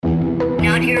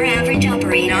Not your average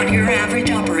operator. Not your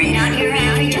average operator. Not your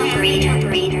average operator.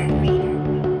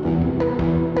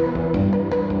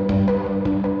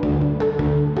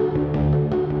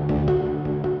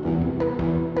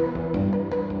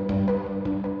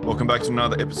 Welcome back to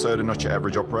another episode of Not Your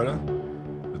Average Operator.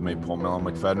 With me, Paul Mellon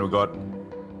McFadden. We've got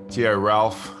Tio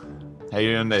Ralph. How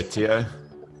you doing there, Tio?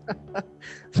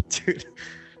 Dude,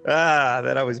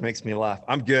 that always makes me laugh.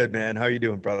 I'm good, man. How are you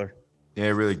doing, brother? Yeah,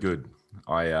 really good.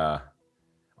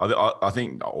 I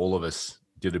think all of us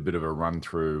did a bit of a run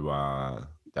through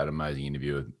that amazing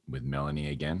interview with Melanie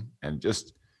again, and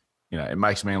just it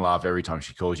makes me laugh every time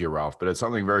she calls you Ralph. But it's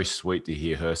something very sweet to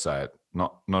hear her say it.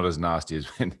 Not as nasty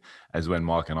as when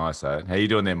Mike and I say it. How you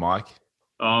doing there, Mike?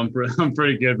 I'm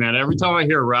pretty good, man. Every time I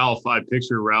hear Ralph, I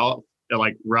picture Ralph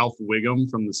like Ralph Wiggum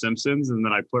from The Simpsons, and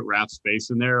then I put Ralph's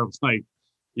face in there. It's like,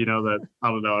 that I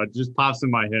don't know. It just pops in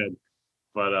my head.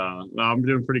 But no, I'm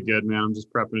doing pretty good, man. I'm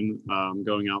just prepping.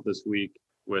 Going out this week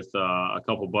with a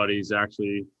couple buddies,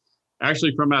 actually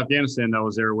from Afghanistan. I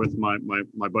was there with my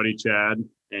buddy Chad,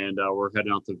 and we're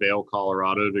heading out to Vail,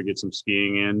 Colorado, to get some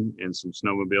skiing in and some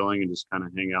snowmobiling, and just kind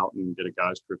of hang out and get a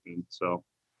guys trip in. So,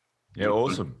 yeah,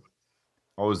 awesome.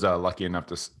 I was lucky enough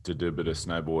to do a bit of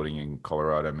snowboarding in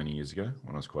Colorado many years ago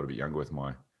when I was quite a bit younger with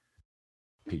my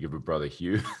pig of a brother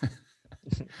Hugh.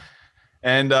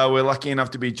 And we're lucky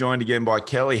enough to be joined again by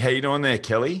Kelly. How you doing there,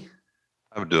 Kelly?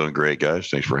 I'm doing great, guys.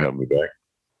 Thanks for having me back.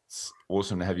 It's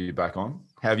awesome to have you back on.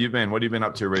 How have you been? What have you been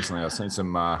up to recently? I've seen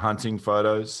some hunting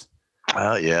photos.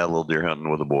 Yeah, a little deer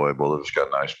hunting with the boy. Both of us got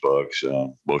nice bucks.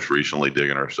 Most recently,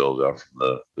 digging ourselves out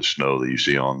from the snow that you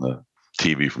see on the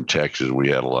TV from Texas. We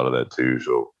had a lot of that too.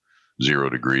 So 0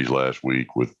 degrees last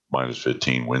week with minus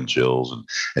 15 wind chills,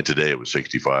 and today it was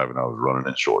 65, and I was running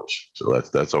in shorts. So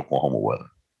that's Oklahoma weather.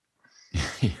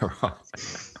 You're right.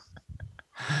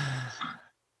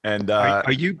 And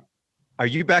Are you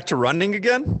back to running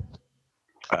again?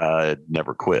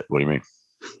 Never quit. What do you mean?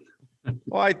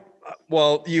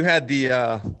 Well, you had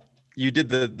you did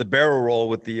the barrel roll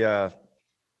with the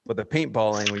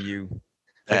paintballing where you.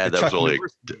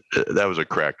 That was a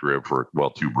cracked rib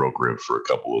two broke ribs for a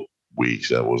couple of weeks.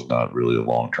 That was not really a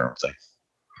long-term thing.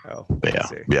 Oh,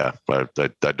 yeah. I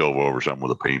dove over something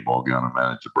with a paintball gun and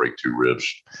managed to break 2 ribs,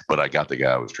 but I got the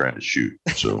guy I was trying to shoot.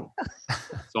 So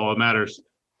that's all that matters.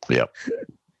 Yeah.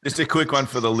 Just a quick one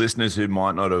for the listeners who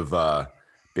might not have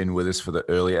been with us for the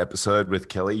earlier episode with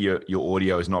Kelly. Your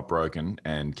audio is not broken,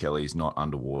 and Kelly's not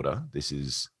underwater. This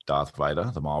is Darth Vader,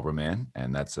 the Marlboro Man,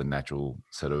 and that's a natural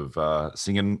set of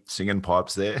singing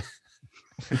pipes there.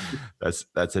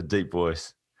 That's a deep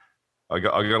voice. I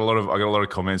got a lot of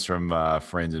comments from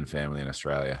friends and family in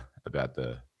Australia about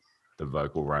the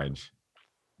vocal range.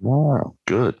 Wow,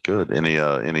 good. Any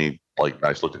like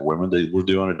nice looking women they were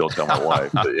doing it? Don't tell my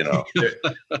wife, but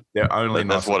they're only.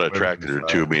 That's what attracted her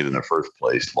to me in the first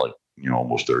place. Like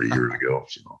almost 30 years ago.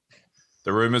 So.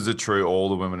 The rumors are true. All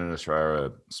the women in Australia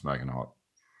are smoking hot.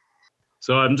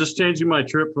 So I'm just changing my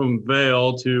trip from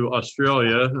Vail to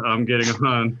Australia. I'm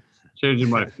changing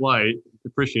my flight.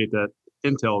 Appreciate that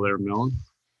intel there, Mellon.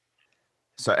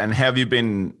 So, and have you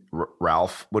been,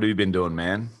 Ralph? What have you been doing,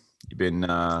 man? You've been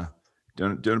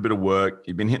doing a bit of work.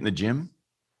 You've been hitting the gym?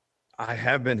 I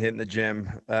have been hitting the gym.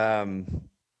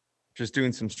 Just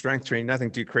doing some strength training. Nothing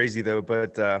too crazy though,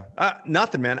 but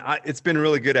nothing, man. It's been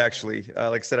really good actually.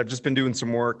 Like I said, I've just been doing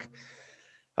some work.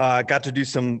 Got to do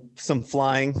some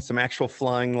flying, some actual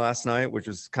flying last night, which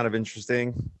was kind of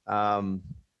interesting. And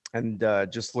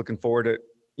just looking forward to,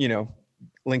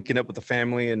 linking up with the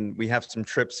family, and we have some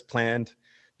trips planned,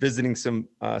 visiting some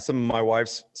of my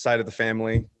wife's side of the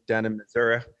family down in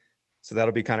Missouri. So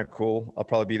that'll be kind of cool. I'll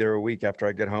probably be there a week after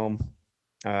I get home.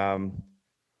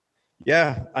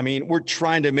 Yeah, I mean, we're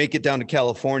trying to make it down to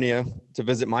California to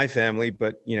visit my family,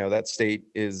 but that state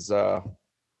is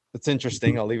it's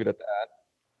interesting. I'll leave it at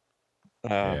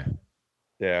that.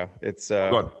 Yeah, it's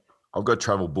I've got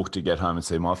travel booked to get home and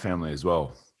see my family as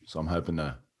well. So I'm hoping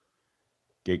to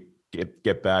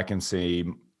get back and see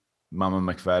Mama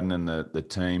McFadden and the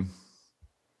team,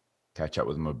 catch up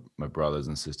with my brothers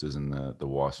and sisters and the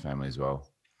wife's family as well.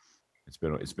 It's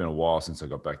been a while since I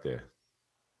got back there.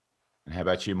 And how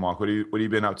about you, Mike? What have you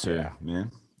been up to,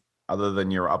 man? Other than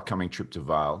your upcoming trip to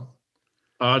Vail?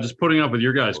 Just putting up with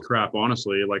your guys' crap,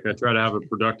 honestly. Like, I try to have a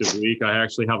productive week. I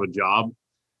actually have a job,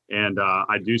 and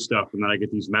I do stuff, and then I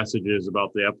get these messages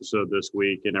about the episode this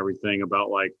week and everything about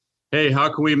like, hey,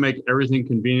 how can we make everything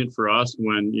convenient for us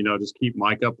when, just keep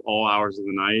Mike up all hours of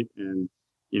the night and,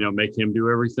 make him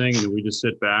do everything. And we just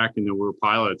sit back, and then we're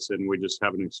pilots and we just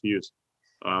have an excuse.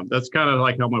 That's kind of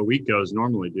like how my week goes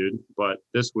normally, dude. But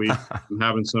this week I'm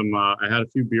having some, I had a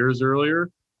few beers earlier.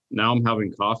 now I'm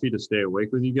having coffee to stay awake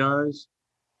with you guys.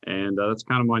 And that's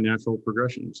kind of my natural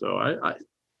progression. So I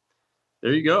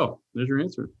there you go. There's your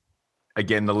answer.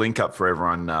 Again, the link up for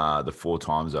everyone, the 4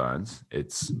 time zones.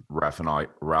 It's Ralph and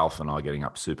I getting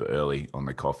up super early on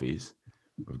the coffees.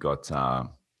 We've got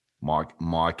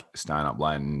Mike staying up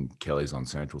late and Kelly's on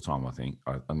Central Time, I think.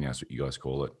 I think that's what you guys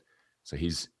call it. So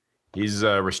he's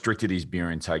restricted his beer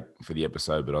intake for the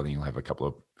episode, but I think he'll have a couple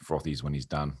of frothies when he's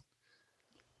done.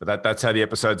 But that's how the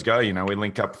episodes go. You know, we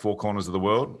link up 4 corners of the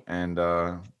world and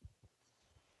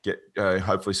get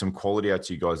hopefully some quality out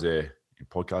to you guys there in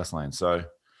podcast land. So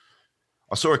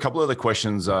I saw a couple of the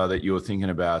questions that you were thinking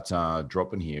about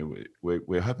dropping here.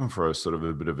 We're hoping for a sort of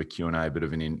a bit of a Q&A, a bit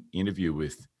of an interview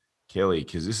with Kelly,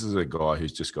 because this is a guy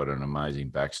who's just got an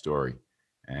amazing backstory.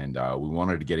 And we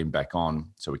wanted to get him back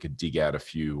on so we could dig out a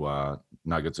few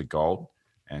nuggets of gold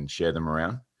and share them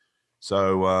around.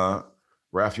 So,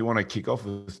 Ralph, you want to kick off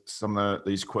with some of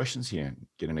these questions here,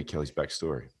 get into Kelly's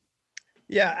backstory?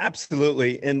 Yeah,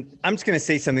 absolutely. And I'm just going to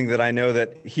say something that I know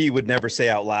that he would never say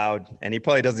out loud, and he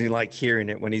probably doesn't even like hearing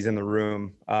it when he's in the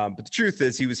room. But the truth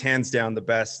is, he was hands down the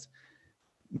best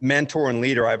mentor and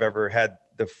leader I've ever had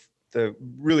the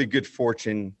really good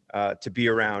fortune to be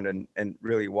around and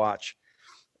really watch.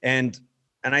 And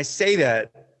I say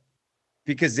that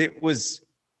because it was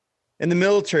in the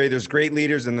military, there's great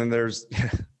leaders and then there's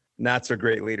not so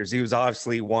great leaders. He was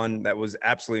obviously one that was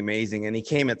absolutely amazing. And he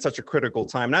came at such a critical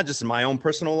time, not just in my own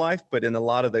personal life, but in a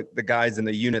lot of the guys in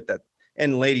the unit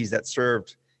and ladies that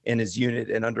served in his unit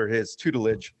and under his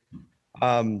tutelage.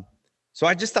 So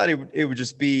I just thought it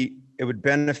would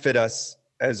benefit us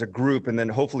as a group. And then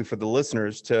hopefully for the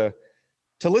listeners to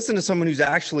listen to someone who's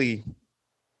actually,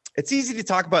 it's easy to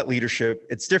talk about leadership.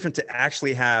 It's different to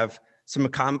actually have some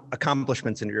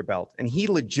accomplishments under your belt. And he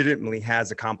legitimately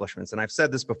has accomplishments. And I've said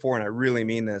this before, and I really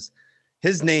mean this.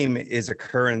 His name is a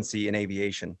currency in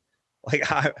aviation. Like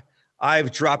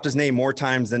I've dropped his name more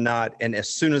times than not. And as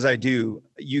soon as I do,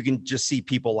 you can just see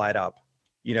people light up.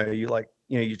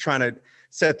 You're trying to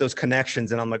set those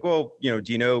connections. And I'm like, well, do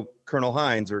you know Colonel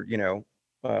Hines or,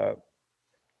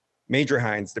 Major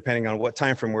Hines, depending on what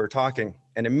time frame we're talking.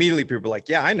 And immediately people are like,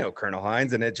 yeah, I know Colonel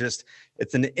Hines. And it's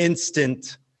an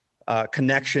instant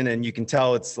connection. And you can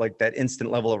tell it's like that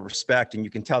instant level of respect. And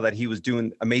you can tell that he was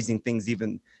doing amazing things.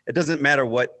 Even it doesn't matter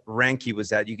what rank he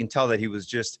was at. You can tell that he was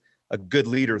just a good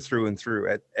leader through and through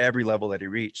at every level that he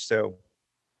reached. So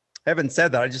having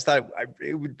said that, I just thought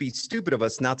it would be stupid of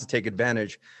us not to take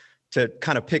advantage to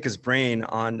kind of pick his brain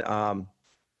on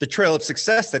the trail of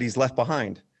success that he's left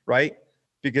behind, right?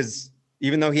 Because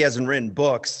even though he hasn't written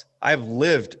books, I've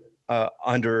lived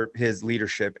under his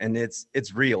leadership, and it's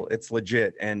real, it's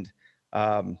legit, and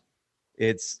I'm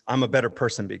a better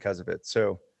person because of it.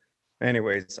 So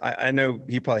anyways, I know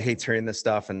he probably hates hearing this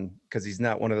stuff, and because he's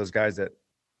not one of those guys that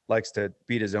likes to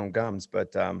beat his own gums.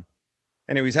 But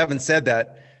anyways, having said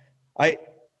that, I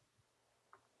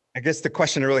guess the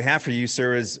question I really have for you,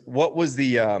 sir, is what was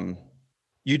the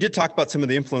you did talk about some of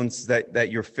the influence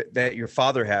that your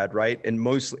father had, right? And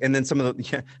then some of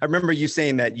the, I remember you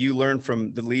saying that you learned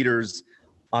from the leaders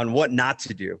on what not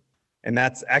to do. And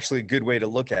that's actually a good way to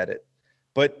look at it.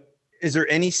 But is there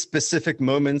any specific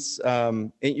moments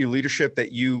in your leadership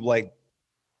that you like,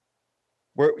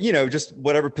 where, just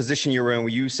whatever position you were in, where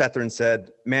you sat there and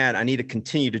said, man, I need to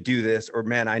continue to do this, or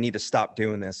man, I need to stop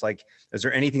doing this? Like, is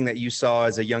there anything that you saw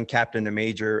as a young captain, a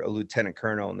major, a lieutenant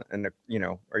colonel, and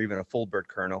or even a full bird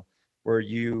colonel, where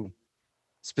you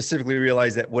specifically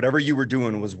realized that whatever you were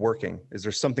doing was working? Is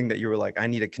there something that you were like, I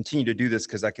need to continue to do this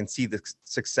because I can see the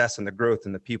success and the growth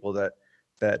in the people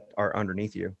that are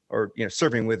underneath you, or,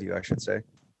 serving with you, I should say?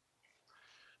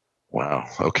 Wow.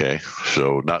 Okay.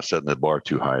 So not setting the bar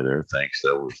too high there. Thanks.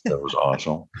 That was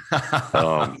awesome.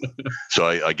 So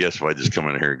I guess if I just come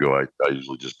in here and go, I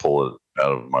usually just pull it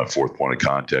out of my fourth point of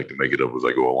contact and make it up as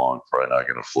I go along. Probably not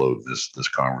going to float this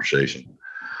conversation,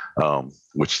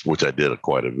 which I did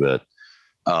quite a bit.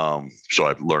 So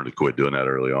I've learned to quit doing that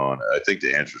early on. I think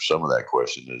to answer some of that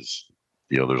question is,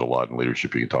 there's a lot in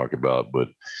leadership you can talk about, but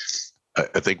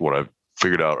I think what I've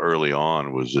figured out early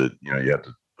on was that, you have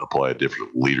to apply a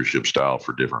different leadership style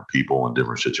for different people in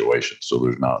different situations. So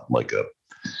there's not like a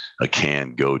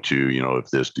can go to,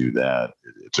 if this, do that.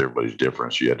 It's everybody's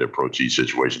different. So you have to approach each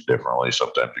situation differently.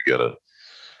 Sometimes you got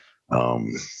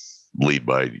to lead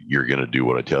by, you're going to do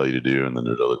what I tell you to do. And then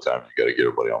there's other times you got to get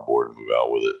everybody on board and move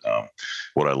out with it.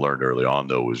 What I learned early on,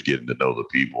 though, was getting to know the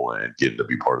people and getting to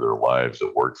be part of their lives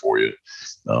that work for you,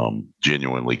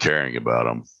 genuinely caring about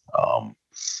them,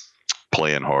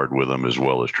 playing hard with them as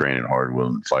well as training hard with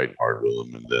them and fighting hard with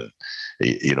them. And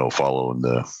then, following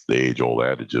the age old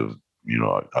adage of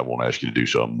I won't ask you to do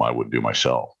something I wouldn't do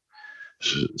myself.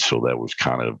 So that was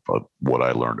kind of what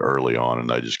I learned early on,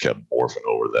 and I just kept morphing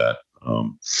over that.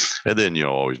 And then,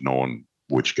 always knowing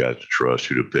which guys to trust,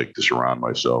 who to pick to surround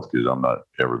myself, because I'm not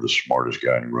ever the smartest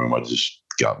guy in the room. I just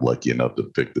got lucky enough to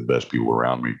pick the best people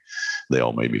around me. They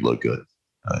all made me look good,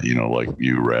 like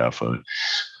you, Raph,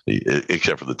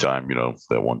 except for the time,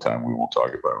 that one time we won't talk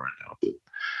about right now.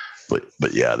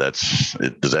 But yeah, that's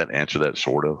it. Does that answer that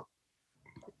sort of?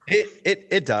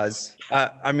 It does.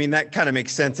 I mean, that kind of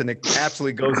makes sense, and it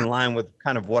absolutely goes in line with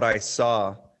kind of what I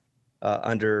saw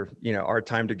under our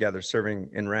time together serving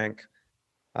in rank.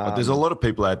 But there's a lot of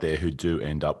people out there who do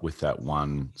end up with that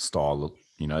one style,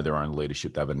 their own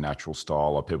leadership. They have a natural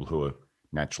style, or people who are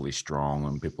naturally strong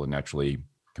and people are naturally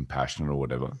compassionate or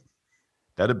whatever.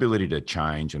 That ability to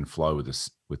change and flow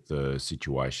with the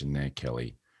situation there,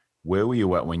 Kelly, where were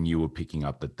you at when you were picking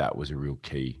up that was a real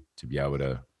key to be able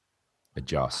to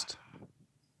adjust?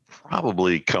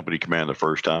 Probably company command the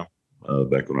first time,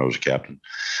 back when I was a captain.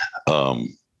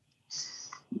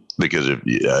 Because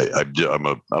I don't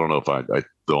know if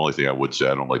the only thing I would say,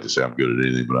 I don't like to say I'm good at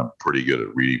anything, but I'm pretty good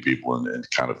at reading people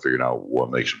and kind of figuring out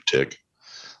what makes them tick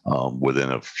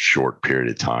within a short period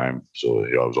of time. So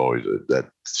I was always, that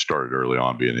started early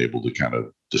on, being able to kind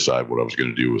of decide what I was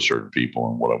going to do with certain people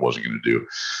and what I wasn't going to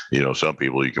do. Some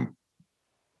people you can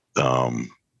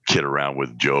kid around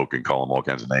with, joke and call them all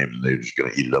kinds of names, and they're just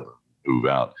going to eat it up and move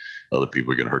out. Other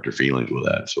people are going to hurt their feelings with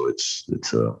that. So it's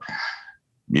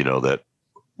that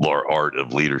art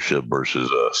of leadership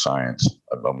versus science.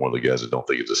 I'm one of the guys that don't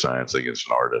think it's a science. I think it's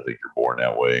an art. I think you're born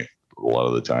that way. A lot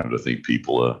of the times I think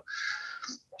people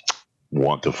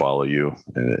want to follow you,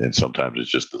 and sometimes it's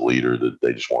just the leader that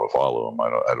they just want to follow them.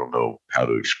 I don't know how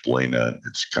to explain that.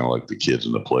 It's kind of like the kids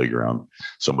in the playground.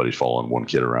 Somebody's following one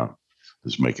kid around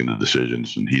that's making the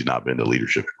decisions, and he's not been the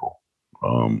leadership role.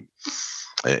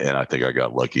 And I think I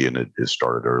got lucky, and it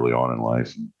started early on in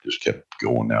life and just kept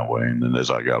going that way. And then as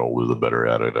I got older, the better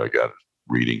at it I got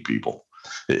reading people.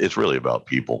 It's really about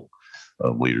people.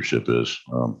 Leadership is,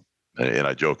 and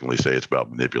I jokingly say it's about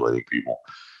manipulating people.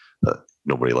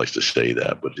 Nobody likes to say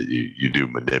that, but you do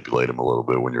manipulate them a little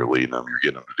bit when you're leading them. You're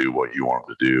getting them to do what you want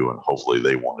them to do, and hopefully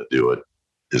they want to do it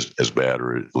as bad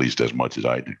or at least as much as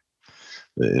I do.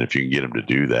 And if you can get them to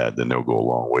do that, then they'll go a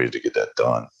long way to get that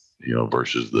done.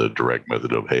 Versus the direct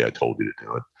method of, hey, I told you to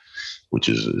do it, which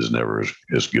is never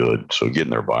as good. So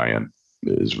getting their buy-in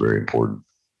is very important.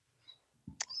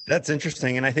 That's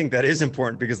interesting. And I think that is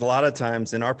important because a lot of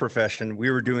times in our profession, we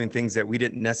were doing things that we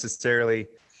didn't necessarily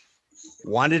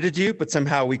wanted to do, but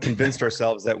somehow we convinced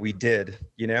ourselves that we did,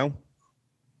 Yeah.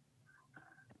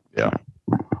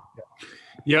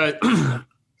 Yeah.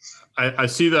 I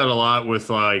see that a lot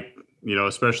with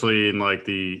especially in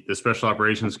the special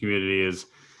operations community is,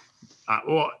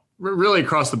 really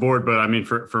across the board, but I mean,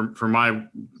 for my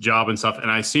job and stuff, and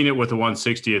I've seen it with the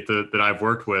 160th that I've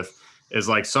worked with, is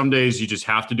some days you just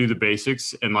have to do the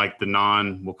basics and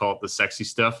we'll call it the sexy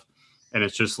stuff. And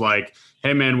it's just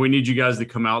hey man, we need you guys to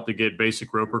come out to get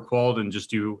basic roper qualled and just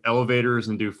do elevators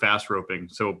and do fast roping.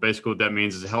 So basically what that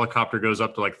means is a helicopter goes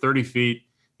up to 30 feet,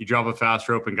 you drop a fast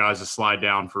rope and guys just slide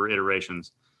down for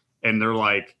iterations. And they're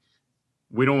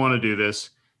we don't want to do this.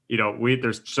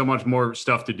 There's so much more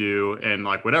stuff to do and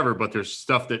whatever, but there's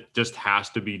stuff that just has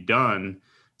to be done.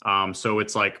 So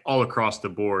it's all across the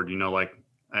board,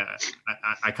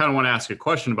 I kind of want to ask a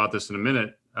question about this in a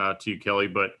minute to you, Kelly,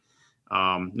 but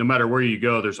no matter where you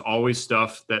go, there's always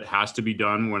stuff that has to be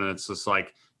done when it's just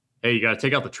hey, you got to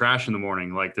take out the trash in the morning.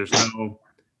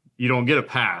 You don't get a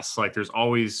pass. There's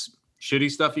always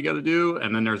shitty stuff you got to do.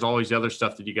 And then there's always the other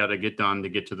stuff that you got to get done to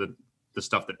get to the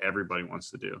stuff that everybody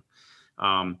wants to do.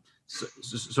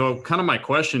 So kind of my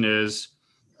question is,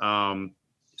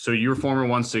 so you're former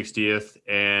 160th,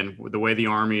 and the way the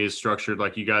Army is structured,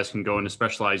 you guys can go into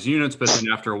specialized units, but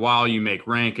then after a while you make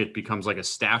rank, it becomes a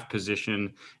staff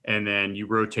position. And then you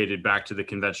rotated back to the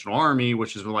conventional Army,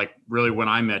 which is really when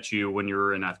I met you when you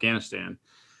were in Afghanistan.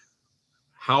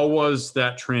 How was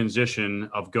that transition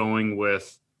of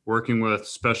working with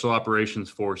special operations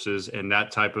forces and that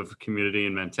type of community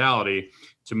and mentality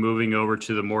to moving over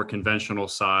to the more conventional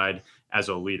side as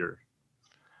a leader?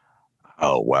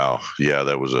 Oh, wow. Yeah,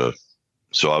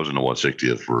 so I was in the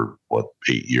 160th for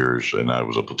 8 years, and I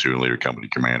was a platoon leader, company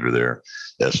commander there,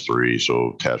 S3.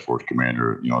 So task force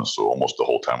commander, so almost the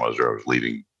whole time I was there, I was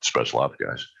leading special ops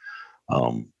guys.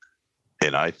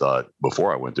 And I thought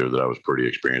before I went there that I was pretty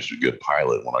experienced and good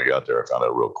pilot. When I got there, I found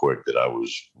out real quick that I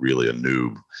was really a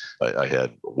noob. I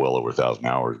had well over 1,000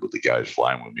 hours, but the guys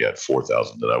flying with me had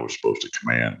 4,000 that I was supposed to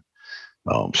command.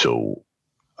 So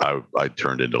I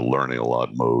turned into learning a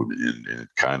lot mode and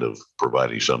kind of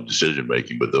providing some decision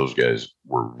making, but those guys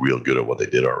were real good at what they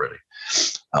did already.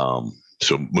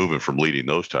 So moving from leading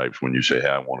those types, when you say, hey,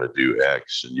 I want to do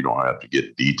X, and you don't have to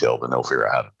get detailed, then they'll figure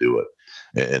out how to do it,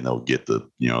 and they'll get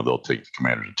they'll take the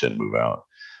commander's intent, move out.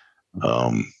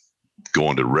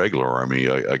 Going to regular Army,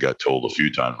 I got told a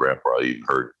few times, Raph probably even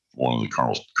heard one of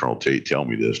the Colonel Tate tell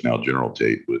me this, now General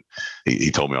Tate, but he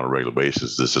told me on a regular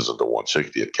basis, this isn't the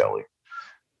 160 at Kelly,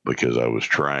 because I was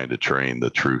trying to train the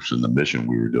troops in the mission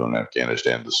we were doing in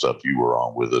Afghanistan, the stuff you were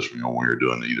on with us, when we were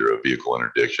doing either a vehicle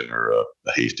interdiction or a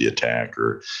hasty attack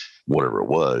or whatever it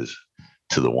was,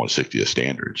 to the 160th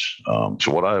standards.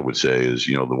 So what I would say is,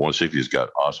 the 160 has got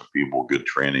awesome people, good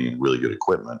training, and really good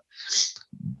equipment.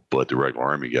 But the regular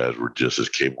Army guys were just as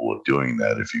capable of doing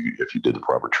that if you did the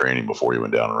proper training before you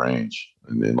went down range.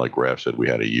 And then, like Raph said, we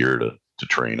had a year to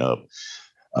train up.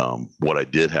 What I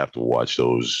did have to watch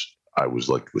those, I was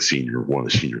like one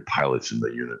of the senior pilots in the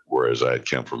unit, whereas I had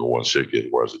come from the 160,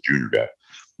 where I was a junior guy.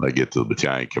 I get to the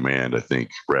battalion command. I think,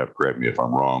 Raph, correct me if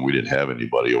I'm wrong, we didn't have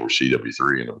anybody over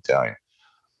CW3 in the battalion.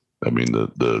 I mean,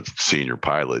 the senior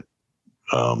pilot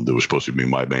that was supposed to be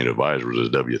my main advisor was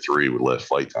a W3 with less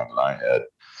flight time than I had,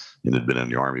 and had been in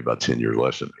the Army about 10 years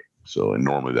less than me. So, and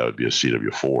normally that would be a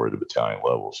CW4 at the battalion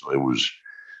level.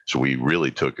 So we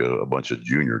really took a bunch of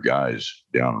junior guys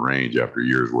down range after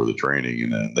years worth of training,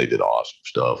 and then they did awesome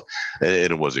stuff. And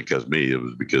it wasn't because me; it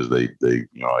was because they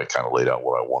I kind of laid out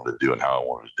what I wanted to do and how I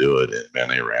wanted to do it, and man,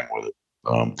 they ran with it.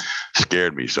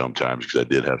 Scared me sometimes because I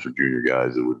did have some junior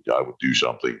guys that I would do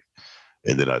something,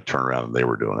 and then I'd turn around and they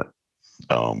were doing it.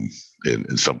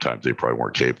 And sometimes they probably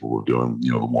weren't capable of doing,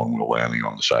 the one wheel landing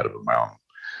on the side of a mountain.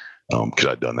 Because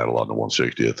I'd done that a lot in the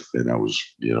 160th, and I was,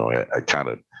 I kind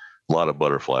of, a lot of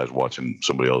butterflies watching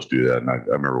somebody else do that. And I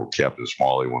remember Captain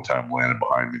Smalley one time landed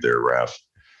behind me there, Raph.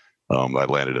 I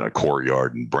landed in a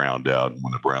courtyard and browned out. And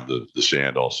when the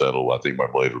sand all settled, I think my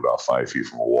blades were about 5 feet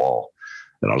from a wall.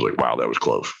 And I was like, wow, that was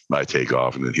close. I take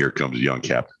off, and then here comes a young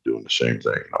captain doing the same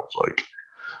thing. And I was like,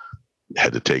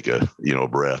 had to take a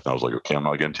breath. And I was like, okay, I'm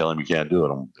not going to tell him you can't do it.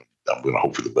 I'm going to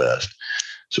hope for the best.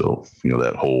 So,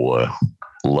 that whole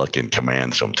luck in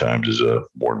command sometimes is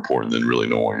more important than really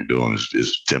knowing what you're doing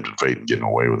is tempting fate and getting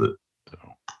away with it. So.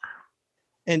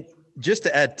 And just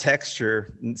to add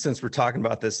texture, since we're talking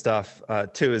about this stuff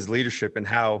too, is leadership and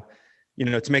how,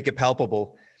 to make it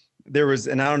palpable. There was,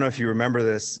 and I don't know if you remember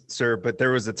this, sir, but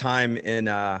there was a time in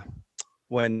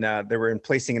when they were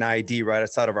placing an IED right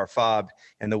outside of our FOB,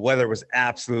 and the weather was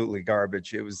absolutely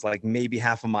garbage. It was like maybe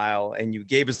half a mile, and you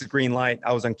gave us the green light.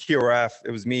 I was on QRF.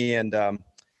 It was me and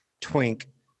Twink,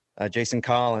 Jason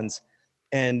Collins,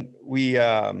 and we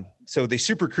so they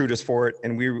super crewed us for it,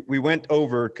 and we went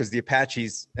over because the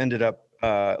Apaches ended up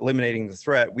eliminating the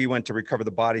threat. We went to recover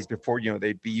the bodies before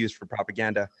they'd be used for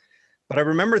propaganda. But I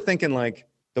remember thinking, like,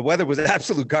 the weather was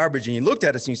absolute garbage, and you looked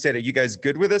at us and you said, "Are you guys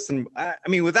good with this?" And I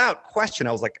mean, without question,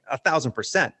 I was like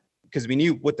 1,000%, because we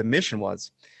knew what the mission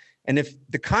was. And if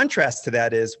the contrast to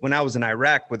that is when I was in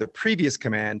Iraq with a previous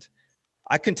command,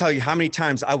 I couldn't tell you how many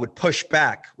times I would push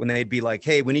back when they'd be like,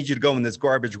 "Hey, we need you to go in this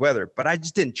garbage weather," but I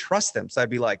just didn't trust them. So I'd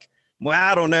be like, "Well,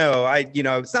 I don't know.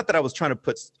 It's not that I was trying to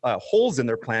put holes in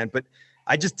their plan, but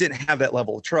I just didn't have that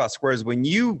level of trust." Whereas when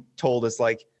you told us,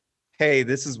 like, "Hey,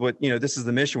 this is what, this is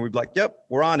the mission," we'd be like, "Yep,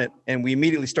 we're on it." And we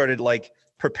immediately started like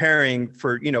preparing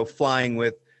for, flying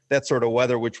with that sort of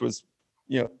weather, which was,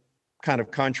 kind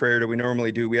of contrary to what we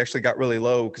normally do. We actually got really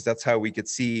low because that's how we could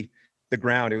see the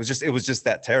ground. It was just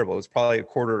that terrible. It was probably a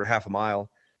quarter or half a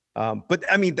mile. But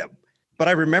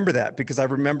I remember that because I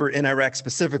remember in Iraq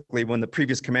specifically when the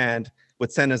previous command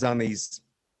would send us on these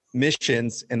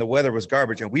missions and the weather was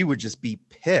garbage, and we would just be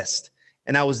pissed.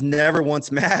 And I was never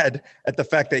once mad at the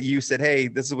fact that you said, "Hey,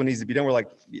 this is what needs to be done." We're like,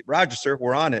 "Roger, sir,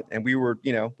 we're on it." And we were,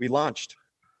 we launched.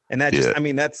 And that just,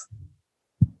 that's.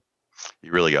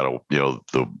 You really got to,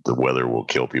 the weather will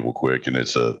kill people quick. And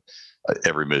it's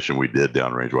every mission we did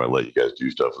downrange where I let you guys do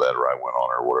stuff that, or I went on,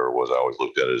 or whatever it was, I always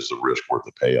looked at it as the risk worth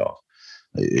the payoff.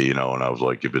 And I was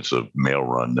like, if it's a mail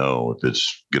run, no. If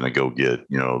it's going to go get,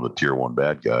 the tier 1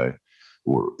 bad guy,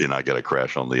 and I got to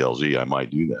crash on the LZ, I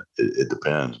might do that. It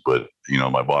depends. But,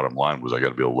 my bottom line was I got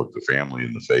to be able to look the family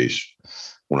in the face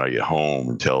when I get home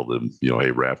and tell them,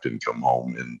 hey, Raph didn't come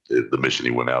home, and the mission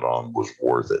he went out on was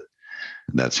worth it.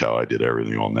 And that's how I did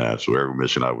everything on that. So every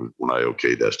mission when I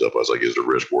okayed that stuff, I was like, is the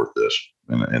risk worth this?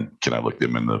 And can I look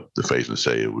them in the face and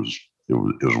say it was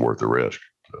worth the risk?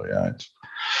 So it's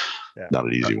not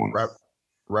an easy one.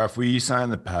 Raph, were you saying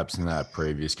that perhaps in that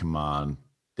previous command,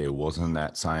 there wasn't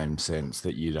that same sense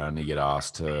that you'd only get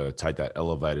asked to take that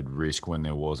elevated risk when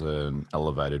there was an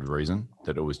elevated reason,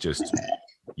 that it was just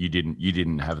you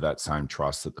didn't have that same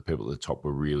trust that the people at the top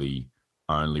were really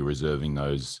only reserving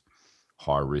those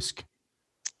high risk.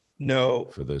 No,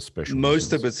 for the special.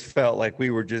 Most missions. of us felt like we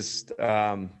were just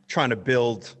trying to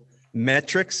build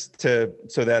metrics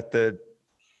so that the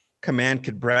command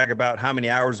could brag about how many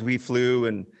hours we flew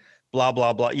and blah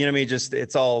blah blah. You know what I mean? Just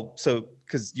it's all so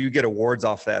because you get awards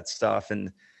off that stuff,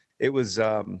 and it was.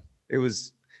 I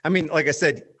mean, like I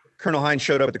said, Colonel Hines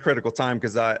showed up at the critical time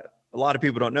because a lot of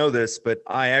people don't know this, but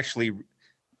I actually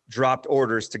dropped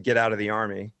orders to get out of the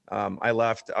Army. I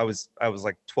left. I was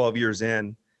like 12 years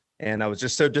in. And I was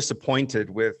just so disappointed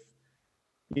with,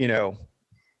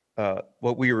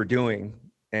 what we were doing,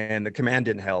 and the command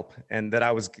didn't help, and that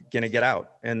I was going to get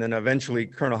out. And then eventually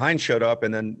Colonel Hines showed up.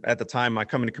 And then at the time, my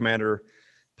company commander,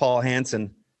 Paul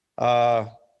Hansen,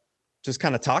 just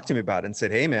kind of talked to me about it and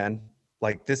said, "Hey man,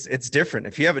 like this, it's different.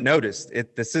 If you haven't noticed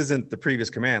this isn't the previous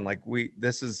command. Like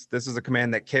this is a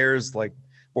command that cares. Like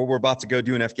what we're about to go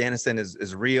do in Afghanistan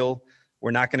is real. We're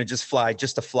not going to just fly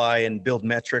just to fly and build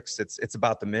metrics. It's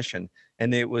about the mission."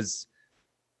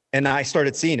 And I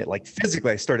started seeing it, like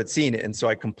physically I started seeing it. And so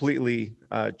I completely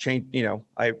changed,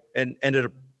 I ended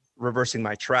up reversing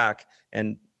my track,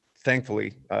 and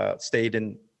thankfully stayed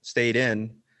in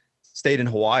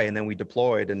Hawaii, and then we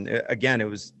deployed. And again, it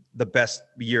was the best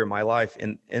year of my life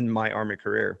in my Army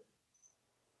career.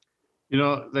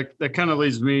 That kind of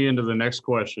leads me into the next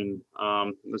question.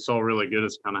 It's all really good.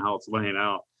 It's kind of how it's laying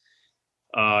out.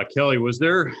 Kelly, was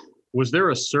there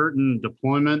a certain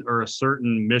deployment or a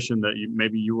certain mission that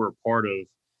you were a part of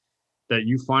that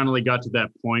you finally got to that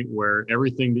point where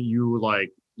everything that you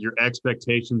like, your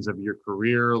expectations of your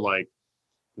career, like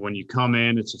when you come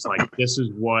in, it's just like, this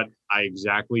is what I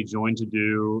exactly joined to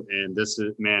do. And this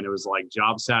is, man, it was like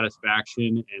job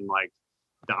satisfaction and like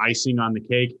the icing on the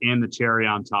cake and the cherry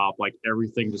on top, like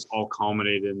everything just all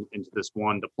culminated into this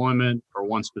one deployment or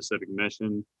one specific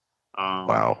mission.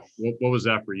 Wow. What was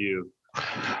that for you?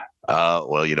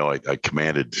 Well, I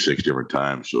commanded 6 different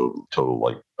times, so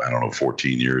total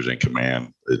 14 years in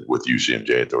command with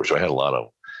UCMJ there. So I had a lot of,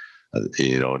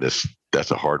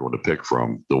 that's a hard one to pick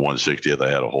from. The 160th, I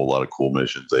had a whole lot of cool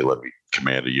missions. They let me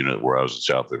command a unit where I was in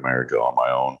South America on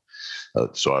my own.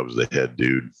 So I was the head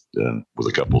dude, and with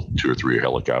a couple, 2 or 3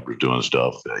 helicopters doing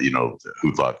stuff.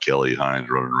 Who thought Kelly Hines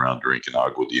running around drinking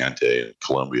agua diente in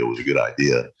Colombia was a good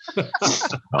idea?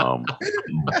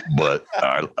 But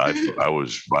I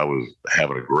was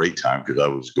having a great time because I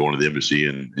was going to the embassy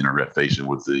and interfacing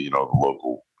with the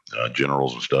local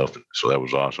generals and stuff. So that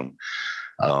was awesome.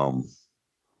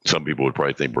 Some people would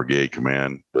probably think brigade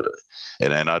command, but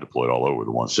and I deployed all over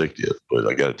the 160th. But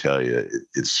I got to tell you,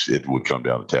 it would come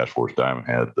down to Task Force Diamond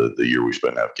Head, the year we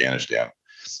spent in Afghanistan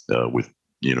with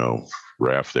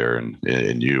Raf there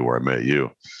and you, where I met you.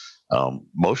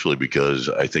 Mostly because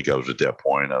I think I was at that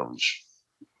point,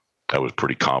 I was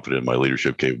pretty confident in my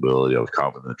leadership capability. I was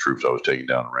confident in the troops I was taking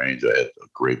down the range. I had a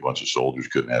great bunch of soldiers,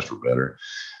 couldn't ask for better.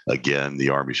 Again, the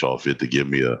Army saw fit to give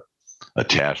me a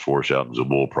task force out in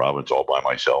Zabul province all by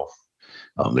myself.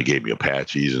 They gave me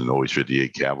Apaches and always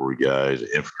 58 cavalry guys, an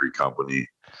infantry company,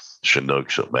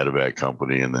 Chinooks, a medevac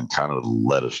company, and then kind of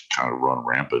let us kind of run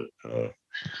rampant,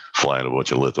 flying a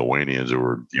bunch of Lithuanians that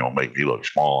were, make me look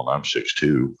small, and I'm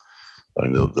 6'2". I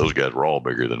mean, those guys were all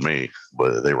bigger than me,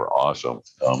 but they were awesome.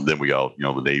 Then we got,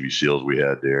 the Navy SEALs we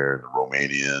had there, and the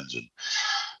Romanians, and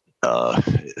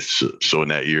so in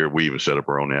that year, we even set up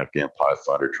our own Afghan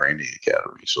Pathfinder Training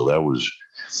Academy. So that was,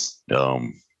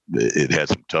 it had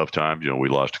some tough times. We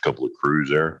lost a couple of crews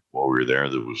there while we were there.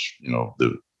 That was,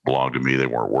 that belonged to me. They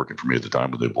weren't working for me at the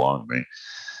time, but they belonged to me.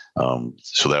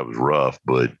 So that was rough.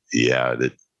 But yeah,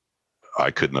 I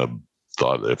couldn't have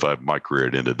thought if my career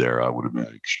had ended there, I would have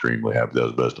been extremely happy. That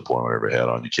was the best deployment I ever had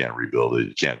on. You can't rebuild it.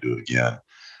 You can't do it again.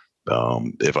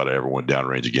 If I'd ever went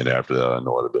downrange again after that, I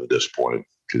know I'd have been disappointed.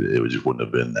 It just wouldn't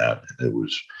have been that. It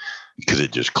was because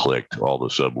it just clicked. All the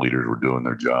sub leaders were doing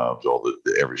their jobs.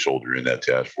 Every soldier in that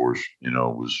task force,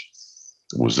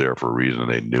 was there for a reason.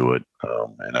 They knew it,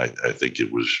 and I think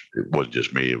it wasn't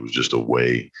just me. It was just a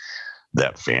way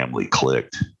that family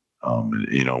clicked.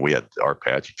 We had our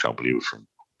Apache company was from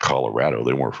Colorado.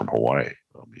 They weren't from Hawaii.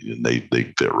 I mean,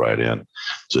 they fit right in.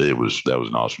 So that was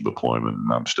an awesome deployment,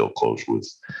 and I'm still close with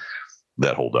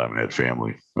that whole Diamond Head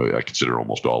family. I consider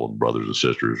almost all of them brothers and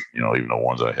sisters, even the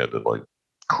ones I had to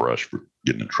crush for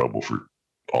getting in trouble for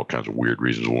all kinds of weird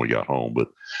reasons when we got home, but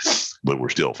we're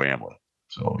still family.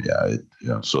 So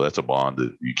so that's a bond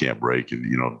that you can't break. And,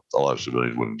 a lot of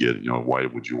civilians wouldn't get, why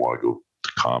would you want to go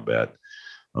to combat?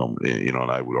 And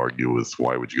I would argue with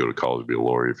why would you go to college to be a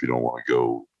lawyer if you don't want to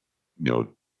go,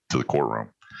 to the courtroom?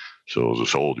 So as a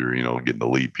soldier, getting to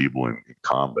lead people in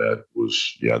combat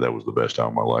that was the best time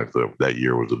of my life. That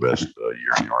year was the best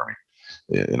year in the Army.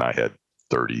 And I had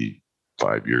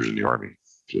 35 years in the Army.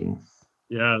 So.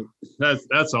 Yeah,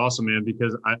 that's awesome, man,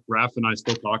 because Raph and I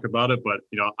still talk about it, but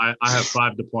I have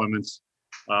 5 deployments,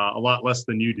 a lot less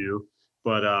than you do,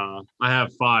 but I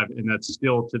have 5, and that's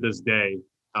still to this day,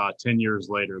 10 years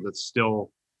later, that's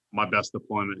still my best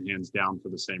deployment, hands down, for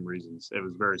the same reasons. It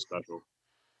was very special.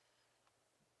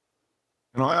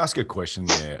 Can I ask a question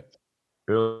there?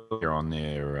 Earlier on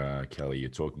there, Kelly, you're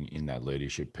talking in that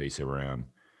leadership piece around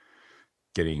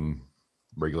getting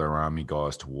regular Army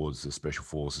guys towards the Special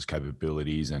Forces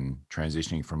capabilities and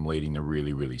transitioning from leading the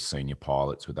really, really senior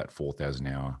pilots with that 4,000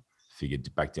 hour figure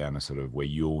back down to sort of where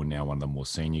you're now one of the more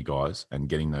senior guys and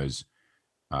getting those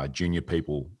junior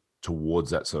people towards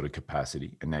that sort of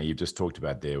capacity. And now you've just talked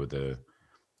about there with the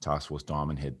Task Force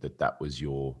Diamond Head that was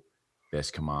your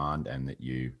best command and that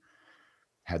you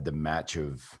had the match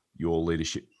of your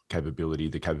leadership capability,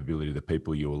 the capability of the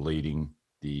people you were leading,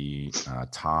 the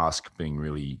task being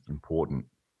really important.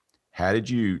 How did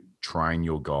you train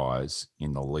your guys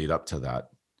in the lead up to that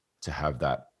to have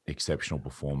that exceptional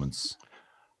performance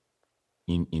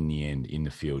in the end, in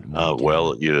the field?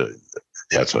 Well,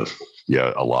 that's a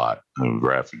lot.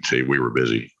 Raph would say we were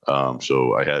busy.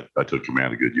 So I took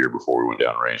command a good year before we went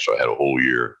down range. So I had a whole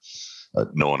year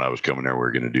knowing I was coming there, we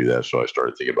were going to do that. So I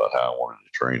started thinking about how I wanted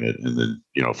to train it. And then,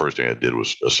 first thing I did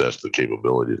was assess the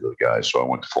capability of the guys. So I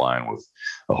went to flying with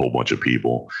a whole bunch of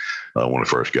people. When I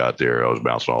first got there, I was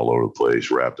bouncing all over the place.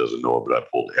 Raph doesn't know it, but I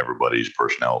pulled everybody's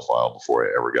personnel file before I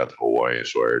ever got to Hawaii.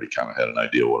 So I already kind of had an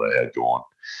idea what I had going.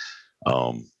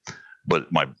 But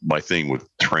my thing with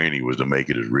training was to make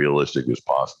it as realistic as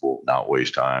possible, not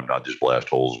waste time, not just blast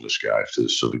holes in the sky.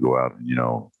 So to go out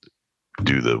and,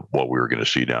 do what we were going to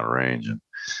see down range. And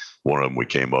one of them we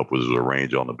came up with was a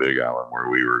range on the Big Island where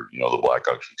we were, the Blackhawks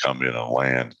would come in and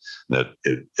land.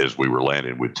 As we were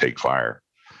landing, we'd take fire.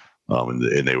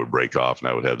 And they would break off, and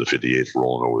I would have the 58th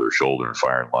rolling over their shoulder and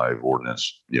firing live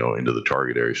ordnance, into the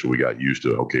target area. So we got used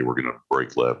to, okay, we're going to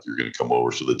break left, you're going to come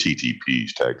over. So the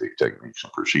TTPs, tactics, techniques,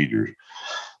 and procedures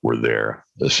were there.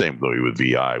 The same though with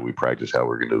VI, we practiced how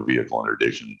we're going to do vehicle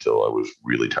interdiction until I was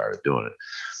really tired of doing it.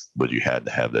 But you had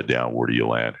to have that down. Where do you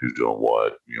land? Who's doing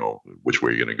what? Which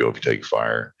way you're going to go if you take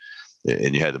fire,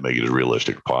 and you had to make it as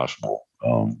realistic as possible.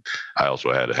 I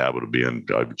also had a habit of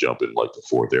I'd jump in like the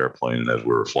 4th airplane, and as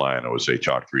we were flying, I would say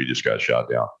Chalk 3 just got shot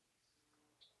down,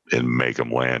 and make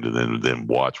them land, and then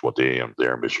watch what the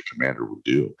air mission commander would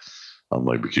do. I'm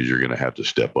like, because you're going to have to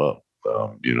step up.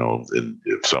 And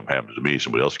if something happens to me,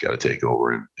 somebody else got to take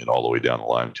over, and all the way down the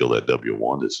line until that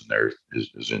W1 that's in there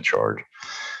is in charge.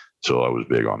 So I was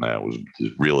big on that. It was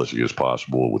as realistic as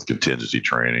possible with contingency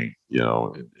training.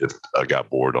 If I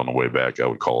got bored on the way back, I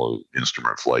would call it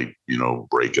instrument flight,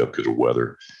 breakup because of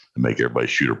weather, and make everybody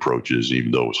shoot approaches,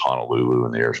 even though it was Honolulu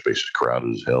and the airspace is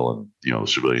crowded as hell. And, the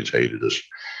civilians hated us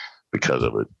because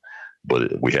of it,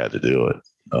 but we had to do it.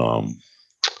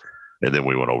 And then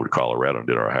we went over to Colorado and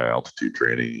did our high altitude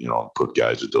training, put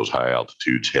guys at those high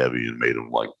altitudes heavy and made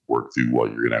them work through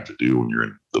what you're going to have to do when you're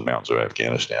in the mountains of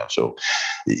Afghanistan. So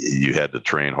you had to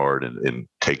train hard and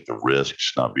take the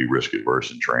risks, not be risk adverse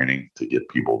in training to get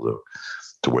people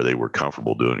to where they were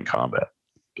comfortable doing in combat.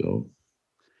 So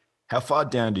how far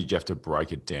down did you have to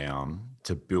break it down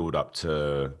to build up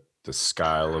to the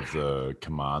scale of the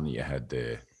command that you had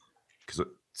there? Because it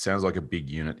sounds like a big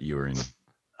unit that you were in.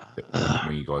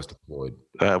 When you guys deployed?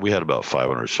 We had about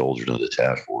 500 soldiers in the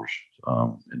task force,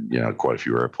 and quite a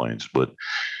few airplanes. But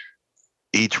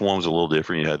each one was a little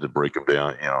different. You had to break them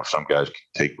down. Some guys could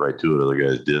take right to it, other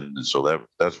guys didn't, and so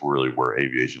that's really where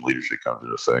aviation leadership comes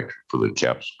into effect. For the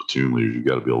captains, platoon leaders, you've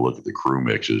got to be able to look at the crew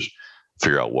mixes,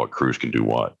 figure out what crews can do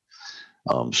what.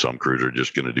 Some crews are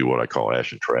just going to do what I call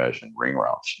ash and trash and ring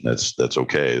routes. And that's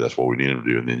okay. That's what we need them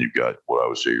to do. And then you've got what I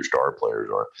would say your star players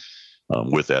are.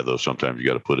 With that, though, sometimes you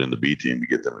got to put in the B team to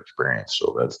get them experience.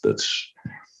 So that's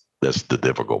the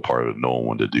difficult part of knowing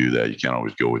when to do that. You can't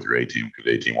always go with your A team because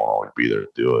A team won't always be there to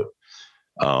do it.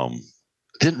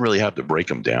 Didn't really have to break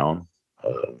them down.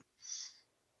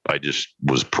 I just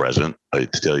was present. To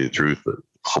tell you the truth, but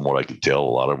from what I could tell, a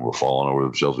lot of them were falling over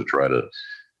themselves to try to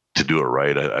do it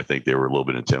right. I think they were a little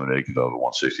bit intimidated because I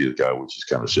was the 160th guy, which is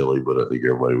kind of silly, but I think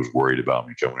everybody was worried about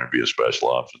me coming in and be a special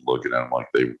ops and looking at them like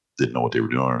they didn't know what they were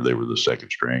doing or they were the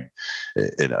second string.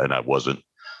 And I wasn't.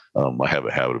 I have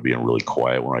a habit of being really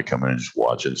quiet when I come in and just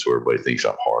watching so everybody thinks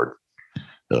I'm hard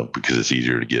because it's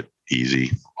easier to get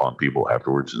easy on people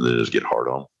afterwards than just get hard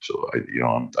on. So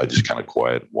I just kind of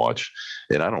quiet and watch,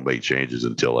 and I don't make changes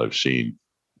until I've seen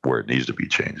where it needs to be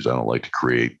changes. I don't like to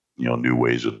create new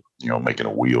ways of, making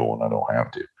a wheel when I don't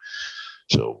have to.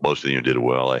 So most of the unit did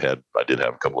well. I did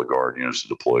have a couple of guard units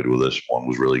deployed with us. One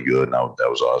was really good, and that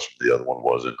was awesome. The other one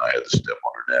wasn't. I had to step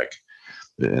on her neck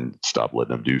and stop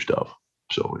letting them do stuff.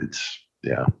 So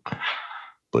yeah,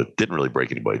 but didn't really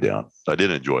break anybody down. I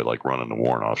did enjoy like running the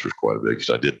warrant officers quite a bit, because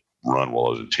I did run while I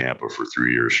was in Tampa for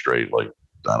 3 years straight, like,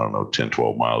 I don't know, 10,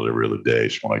 12 miles every other day.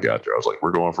 So when I got there, I was like,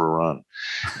 we're going for a run.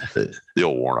 The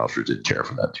old warrant officers didn't care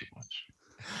for that too much.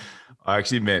 I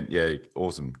actually meant, yeah,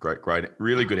 awesome, great,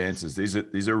 really good answers. These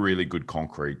are really good,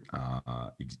 concrete,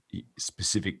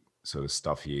 specific sort of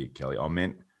stuff here, Kelly. I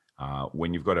meant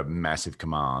when you've got a massive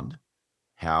command,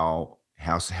 how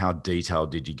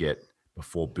detailed did you get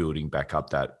before building back up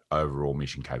that overall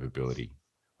mission capability?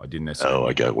 I didn't necessarily. Oh,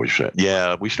 I got what you said.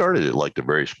 Yeah, we started at like the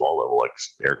very small level, like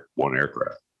one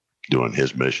aircraft doing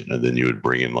his mission, and then you would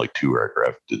bring in like 2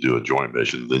 aircraft to do a joint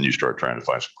mission. Then you start trying to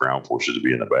find some ground forces to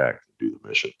be in the back to do the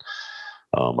mission.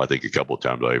 I think a couple of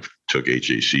times I took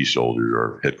HAC soldiers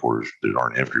or headquarters that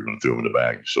aren't infantrymen, threw them in the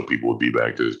back so people would be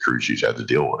back to the crew chiefs had to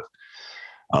deal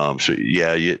with. So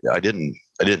yeah, I didn't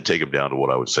take them down to what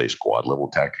I would say squad level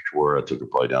tactics were. I took them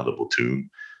probably down to platoon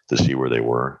to see where they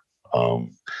were.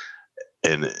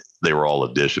 And they were all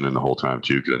auditioning the whole time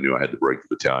too, because I knew I had to break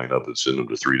the battalion up and send them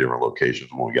to 3 different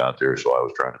locations when we got there. So I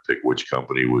was trying to pick which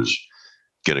company was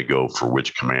going to go for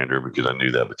which commander, because I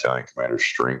knew that battalion commander's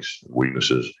strengths,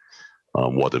 weaknesses,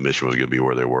 what the mission was going to be,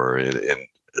 where they were. And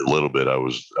a little bit,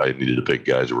 I needed to pick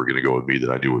guys that were going to go with me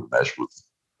that I knew would mesh with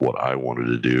what I wanted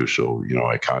to do. So,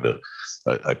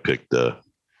 I picked the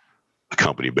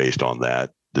company based on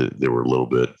that. They were a little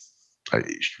bit, I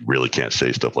really can't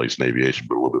say stuff like aviation,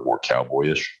 but a little bit more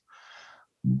cowboyish,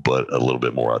 but a little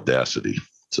bit more audacity.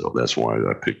 So that's why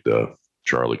I picked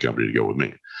Charlie Company to go with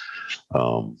me.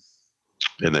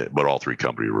 But all 3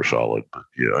 companies were solid. But,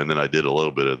 and then I did a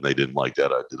little bit, and they didn't like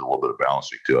that. I did a little bit of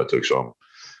balancing too. I took some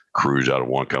crews out of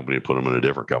one company and put them in a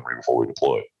different company before we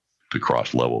deployed to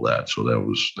cross level that. So that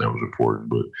was important.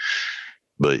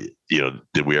 But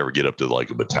did we ever get up to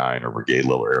like a battalion or brigade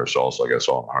level air assaults like I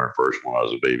saw in the 101st when I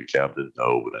was a baby captain?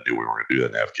 No, but I knew we weren't going to do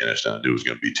that in Afghanistan. I knew it was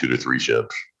going to be 2 to 3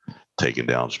 ships taking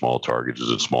down small targets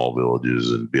in small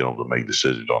villages and being able to make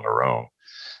decisions on their own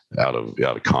out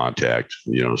of contact.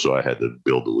 So I had to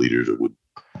build the leaders that would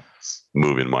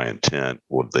move in my intent,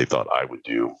 what they thought I would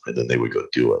do, and then they would go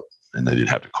do it, and they didn't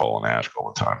have to call and ask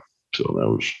all the time. So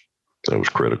that was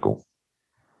critical.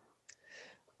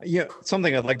 Yeah,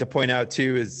 something I'd like to point out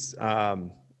too is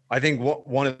I think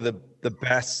one of the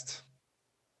best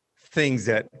things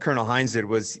that Colonel Hines did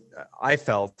was I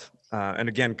felt, and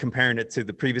again comparing it to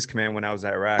the previous command when I was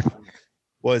at Iraq,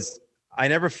 was I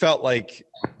never felt like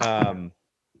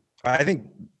I think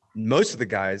most of the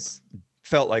guys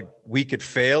felt like we could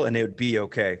fail and it would be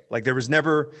okay. Like there was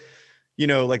never,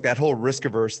 like that whole risk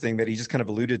averse thing that he just kind of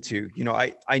alluded to.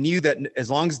 I knew that as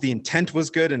long as the intent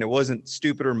was good and it wasn't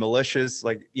stupid or malicious,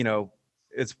 like,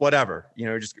 it's whatever,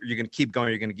 just you're going to keep going,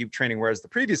 you're going to keep training. Whereas the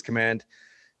previous command,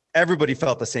 everybody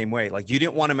felt the same way. Like you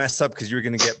didn't want to mess up because you're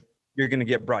going to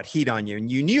get brought heat on you.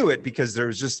 And you knew it because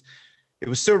it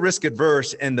was so risk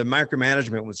adverse, and the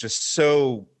micromanagement was just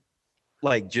so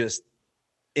just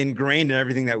ingrained in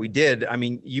everything that we did. I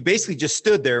mean, you basically just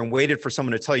stood there and waited for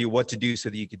someone to tell you what to do so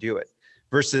that you could do it.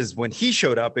 Versus when he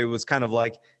showed up, it was kind of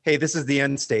like, hey, this is the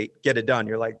end state, get it done.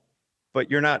 You're like, but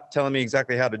you're not telling me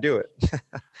exactly how to do it.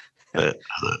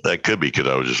 That could be because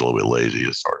I was just a little bit lazy.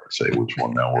 It's hard to say which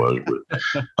one that was,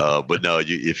 but no,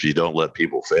 if you don't let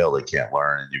people fail, they can't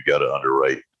learn, and you've got to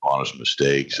underwrite honest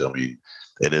mistakes. I mean,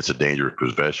 and it's a dangerous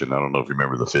profession. I don't know if you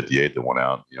remember the 58 that went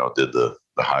out, did the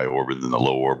high orbit and then the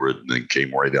low orbit, and then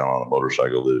came right down on a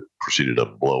motorcycle that proceeded to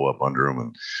blow up under them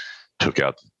and took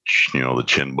out the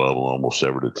chin bubble, almost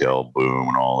severed the tail, boom,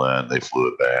 and all that. And they flew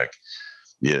it back.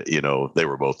 Yeah, they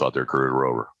were both thought their careers were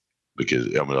over,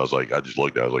 because I was like, I just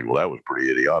looked at it, I was like, well, that was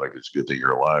pretty idiotic. It's a good thing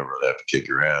you're alive, or they have to kick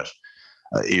your ass.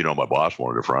 My boss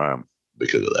wanted to fry him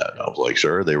because of that. And I was like,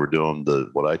 sir, they were doing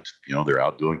they're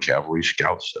out doing cavalry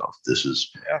scout stuff. This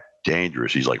is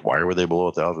dangerous. He's like, why were they below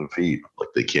 1,000 feet? Like,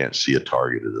 they can't see a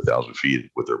target at 1,000 feet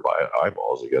with their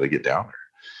eyeballs. They got to get down there.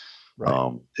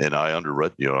 Right. And I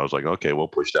underread, I was like, okay, we'll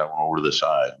push that one over to the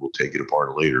side. We'll take it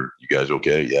apart later. You guys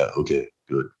okay? Yeah. Okay,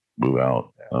 good. Move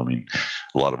out. Yeah. I mean,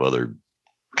 a lot of other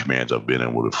commands I've been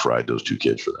in would have fried those 2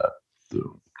 kids for that.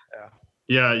 So.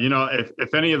 Yeah.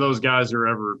 If any of those guys are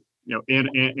ever,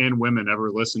 and women ever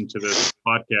listen to this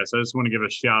podcast, I just want to give a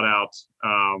shout out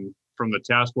from the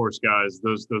task force guys,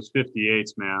 those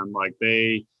 58s, man, like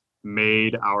they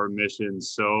made our mission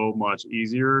so much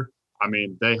easier. I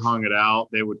mean, they hung it out.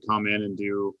 They would come in and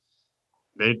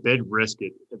they'd risk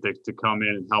it to come in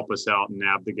and help us out and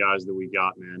nab the guys that we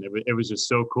got, man. It was just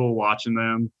so cool watching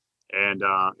them. And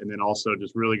then also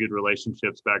just really good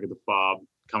relationships back at the FOB,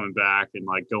 coming back and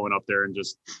like going up there and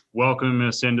just welcoming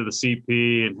us into the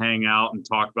CP and hang out and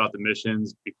talk about the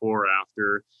missions before or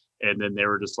after. And then they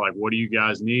were just like, what do you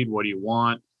guys need? What do you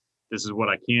want? This is what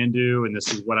I can do, and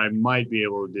this is what I might be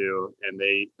able to do. And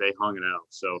they hung it out.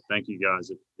 So thank you guys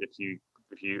if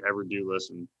you ever do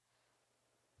listen.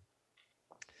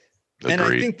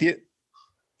 Agreed. And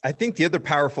I think the other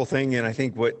powerful thing, and I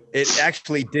think what it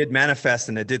actually did manifest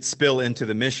and it did spill into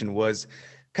the mission, was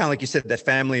kind of like you said, that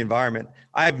family environment.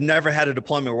 I've never had a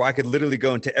deployment where I could literally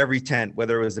go into every tent,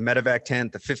 whether it was the medevac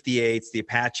tent, the 58s, the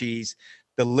Apaches,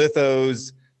 the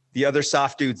Lithos, the other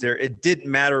soft dudes there. It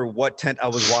didn't matter what tent I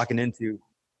was walking into.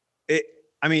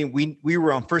 We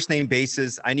were on first name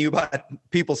basis. I knew about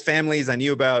people's families. I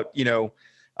knew about,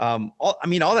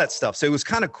 all that stuff. So it was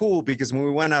kind of cool because when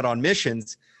we went out on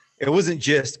missions, it wasn't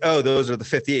just, oh, those are the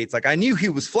 58s. Like I knew he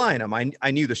was flying them.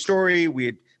 I knew the story.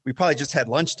 We probably just had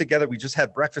lunch together. We just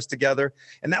had breakfast together.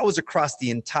 And that was across the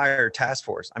entire task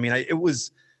force. I mean, it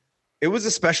was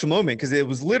a special moment because it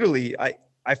was literally,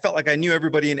 I felt like I knew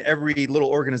everybody in every little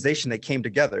organization that came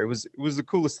together. It was the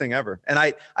coolest thing ever. And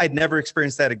I'd never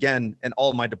experienced that again in all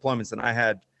of my deployments. And I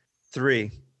had 3.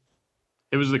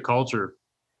 It was the culture.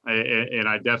 And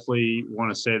I definitely want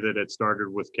to say that it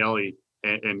started with Kelly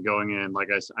and going in. Like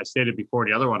I stated before,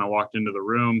 the other one, I walked into the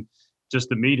room just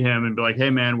to meet him and be like,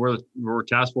 hey man, we're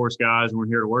task force guys and we're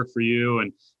here to work for you.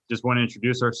 And just want to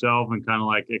introduce ourselves and kind of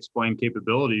like explain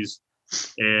capabilities.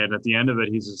 And at the end of it,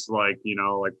 he's just like,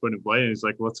 like putting it blade. He's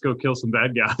like, let's go kill some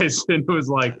bad guys. And it was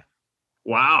like,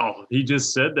 wow, he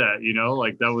just said that,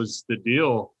 like that was the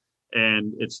deal.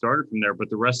 And it started from there. But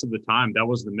the rest of the time, that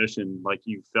was the mission. Like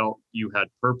you felt you had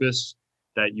purpose,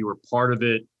 that you were part of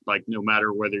it. Like no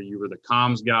matter whether you were the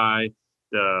comms guy,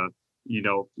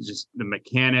 just the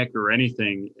mechanic or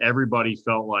anything, everybody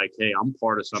felt like, hey, I'm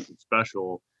part of something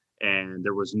special. And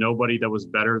there was nobody that was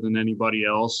better than anybody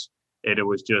else. And it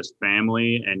was just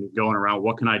family and going around,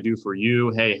 what can I do for you?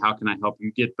 Hey, how can I help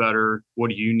you get better? What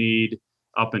do you need?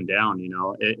 Up and down,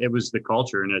 it was the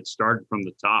culture, and it started from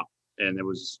the top, and it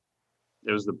was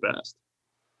the best.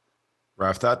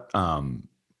 Ralph, that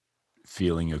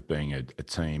feeling of being a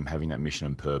team, having that mission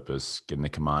and purpose, getting the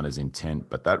commander's intent,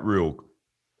 but that real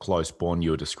close bond you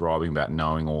were describing about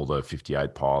knowing all the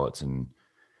 58 pilots and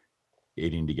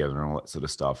eating together and all that sort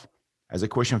of stuff. As a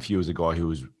question for you, as a guy who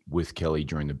was with Kelly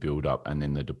during the build-up and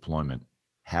then the deployment,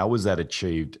 how was that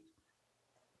achieved?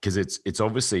 Because it's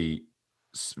obviously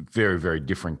very, very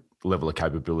different level of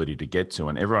capability to get to,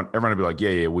 and everyone would be like,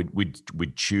 yeah,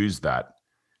 we'd choose that.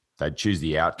 They'd choose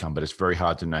the outcome, but it's very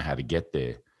hard to know how to get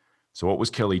there. So what was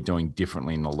Kelly doing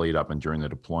differently in the lead-up and during the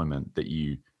deployment that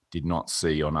you did not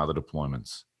see on other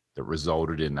deployments that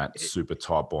resulted in that super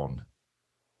tight bond?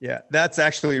 Yeah, that's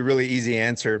actually a really easy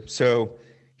answer. So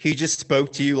he just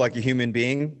spoke to you like a human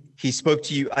being. He spoke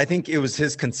to you. I think it was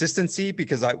his consistency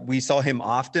because we saw him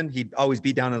often. He'd always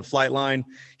be down in the flight line.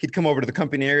 He'd come over to the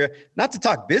company area, not to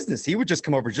talk business. He would just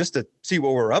come over just to see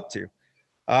what we're up to.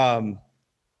 And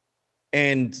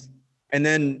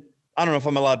then I don't know if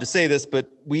I'm allowed to say this, but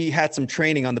we had some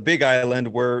training on the Big Island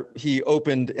where he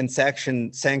opened and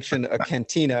sanctioned a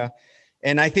cantina.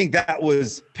 And I think that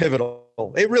was pivotal.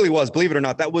 It really was, believe it or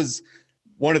not. That was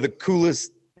one of the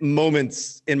coolest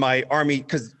moments in my Army,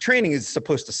 because training is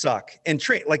supposed to suck. And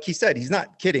like he said, he's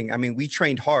not kidding. I mean, we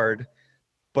trained hard,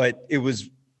 but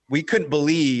we couldn't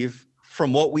believe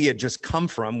from what we had just come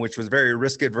from, which was very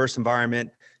risk adverse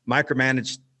environment,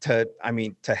 micromanaged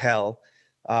to hell.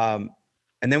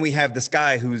 And then we have this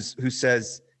guy who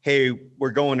says, hey, we're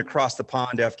going across the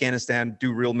pond to Afghanistan,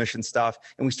 do real mission stuff.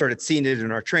 And we started seeing it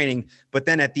in our training. But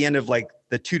then at the end of like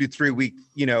the 2 to 3 week,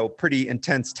 pretty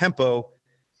intense tempo,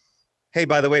 hey,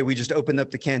 by the way, we just opened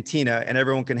up the cantina and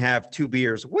everyone can have 2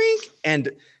 beers. Wink. And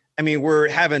I mean, we're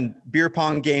having beer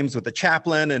pong games with the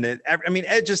chaplain. And it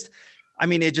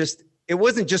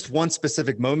wasn't just one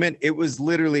specific moment. It was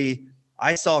literally,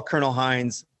 I saw Colonel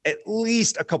Hines at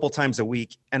least a couple times a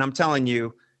week. And I'm telling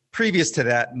you, previous to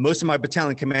that, most of my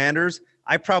battalion commanders,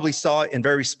 I probably saw in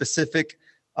very specific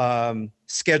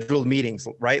scheduled meetings,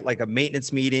 right? Like a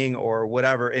maintenance meeting or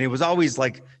whatever. And it was always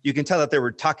like, you can tell that they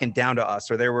were talking down to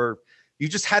us, or you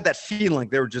just had that feeling.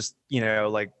 They were just,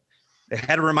 like they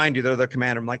had to remind you they're the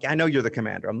commander. I'm like, I know you're the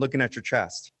commander. I'm looking at your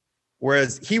chest.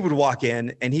 Whereas he would walk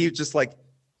in and he was just like,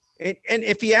 and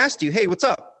if he asked you, hey, what's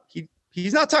up?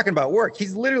 He's not talking about work.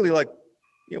 He's literally like,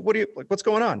 what's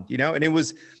going on? And it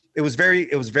was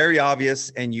very obvious.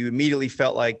 And you immediately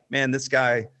felt like, man, this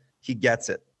guy, he gets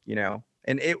it,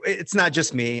 And it's not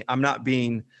just me. I'm not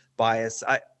being biased.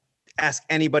 I ask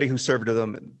anybody who served to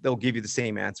them, they'll give you the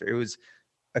same answer. It was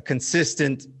a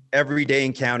consistent everyday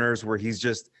encounters where he's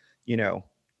just,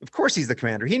 of course he's the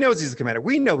commander. He knows he's the commander.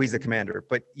 We know he's the commander,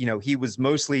 but he was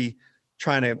mostly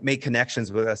trying to make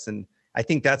connections with us. And I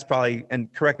think that's probably,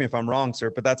 and correct me if I'm wrong, sir,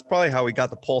 but that's probably how we got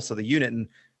the pulse of the unit and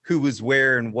who was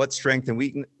where and what strength and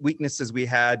weaknesses we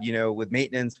had, with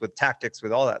maintenance, with tactics,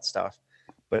 with all that stuff.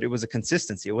 But it was a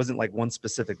consistency. It wasn't like one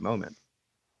specific moment.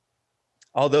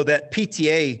 Although that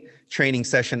PTA training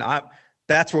session,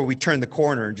 that's where we turned the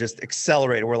corner and just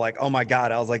accelerated. We're like, oh my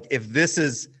God. I was like, if this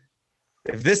is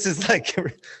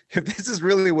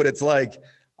really what it's like,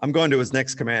 I'm going to his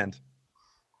next command.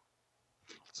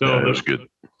 So yeah, that was good.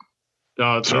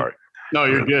 Sorry. No,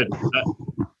 you're good.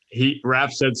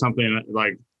 Raph said something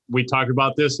like, we talked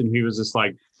about this and he was just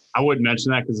like, I wouldn't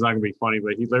mention that because it's not gonna be funny,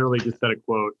 but he literally just said a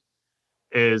quote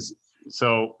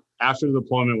so after the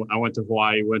deployment, I went to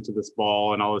Hawaii, went to this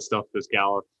ball and all this stuff, this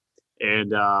gala,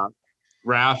 and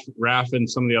Raph and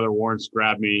some of the other warrants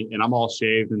grabbed me, and I'm all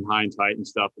shaved and high and tight and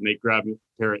stuff, and they grabbed a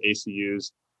pair of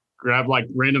ACUs, grabbed like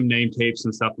random name tapes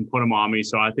and stuff and put them on me.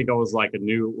 So I think I was like a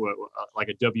W1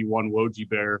 Woji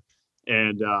Bear,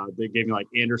 and they gave me like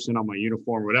Anderson on my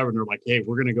uniform or whatever, and they're like, hey,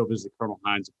 we're gonna go visit Colonel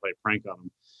Hines and play a prank on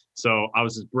him. So I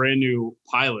was this brand new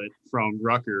pilot from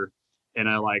Rucker, and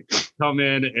I like come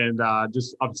in and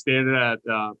I'm standing at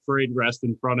parade rest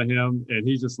in front of him, and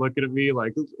he's just looking at me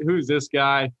like, who's this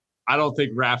guy? I don't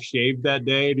think Raph shaved that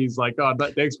day. And he's like, oh,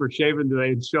 thanks for shaving today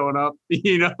and showing up,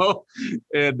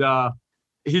 and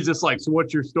he's just like, so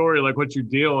what's your story? Like, what's your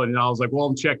deal? And I was like, well,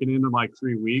 I'm checking in like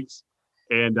 3 weeks,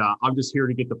 and I'm just here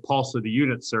to get the pulse of the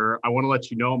unit, sir. I want to let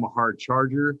you know I'm a hard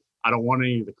charger. I don't want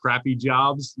any of the crappy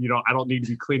jobs. I don't need to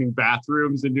be cleaning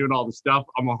bathrooms and doing all the stuff.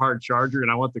 I'm a hard charger,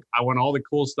 and I want all the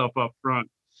cool stuff up front.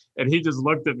 And he just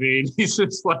looked at me and he's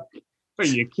just like, are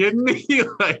you kidding me?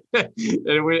 Like,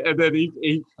 and then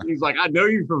he's like, I know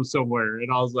you from somewhere.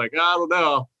 And I was like, I don't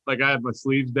know. Like, I had my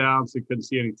sleeves down so he couldn't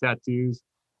see any tattoos.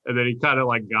 And then he kind of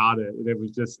like got it. And it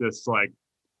was just this like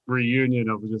reunion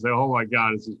of just like, oh my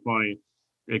God, this is funny.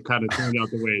 It kind of turned out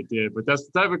the way it did. But that's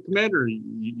the type of commander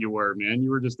you were, man.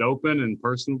 You were just open and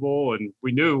personable, and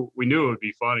we knew it would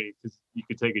be funny because you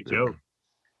could take a joke.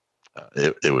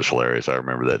 It was hilarious. I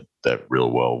remember that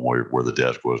real well, where the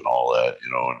desk was and all that,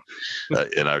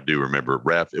 and I do remember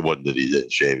Raph. It wasn't that he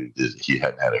didn't shave; he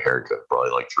hadn't had a haircut in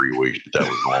probably like 3 weeks, but that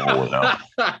was normal enough.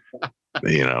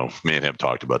 Me and him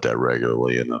talked about that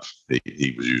regularly enough.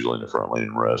 He was usually in the front lane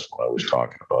and rest when I was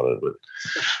talking about it.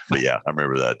 But yeah, I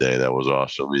remember that day. That was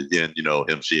awesome. And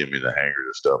him seeing me in the hangars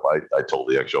and stuff. I told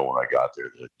the XO when I got there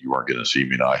that you weren't going to see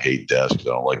me. Now I hate desks.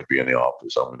 I don't like to be in the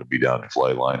office. I'm going to be down in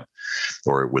flight line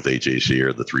or with HAC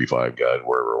or the 3-5 guy,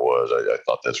 wherever it was. I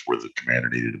thought that's where the commander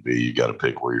needed to be. You got to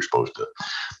pick where you're supposed to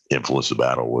influence the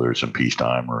battle, whether it's in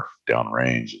peacetime or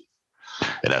downrange.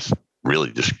 And that's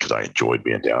really just because I enjoyed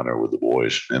being down there with the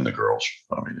boys and the girls.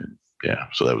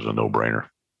 So that was a no-brainer.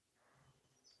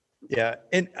 Yeah,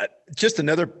 and just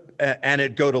another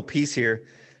anecdotal piece here.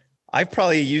 I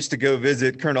probably used to go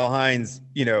visit Colonel Hines,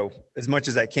 as much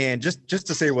as I can, just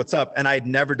to say what's up. And I'd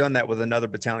never done that with another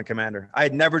battalion commander.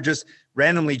 I'd never just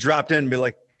randomly dropped in and be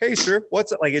like, hey, sir,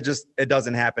 what's it? Like, it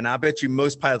doesn't happen. I bet you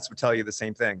most pilots would tell you the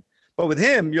same thing. But with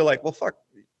him, you're like, well, fuck.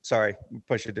 Sorry,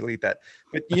 push to delete that.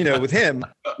 But, with him,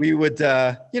 we would,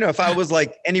 if I was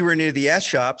like anywhere near the S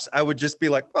shops, I would just be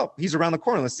like, well, he's around the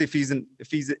corner. Let's see if he's and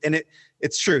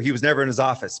it's true. He was never in his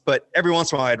office, but every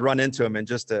once in a while I'd run into him and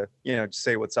just to, just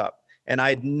say what's up. And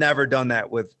I'd never done that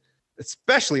with,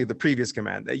 especially the previous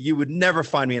command. You would never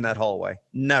find me in that hallway.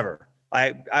 Never.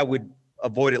 I would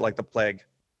avoid it like the plague.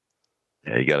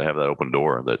 Yeah, you got to have that open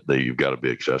door that you've got to be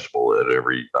accessible at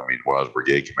every. When I was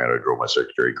brigade commander, I drove my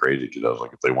secretary crazy because I was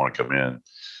like, if they want to come in,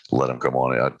 let them come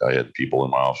on. I had people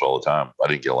in my office all the time. I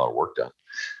didn't get a lot of work done,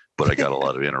 but I got a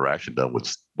lot of interaction done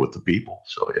with the people.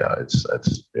 So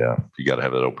yeah, you got to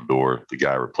have that open door. The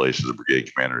guy replaces the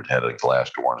brigade commander had a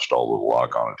glass door installed with a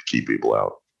lock on it to keep people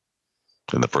out.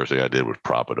 And the first thing I did was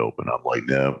prop it open. I'm like,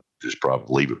 no, just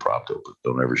leave it propped open.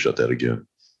 Don't ever shut that again.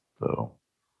 So.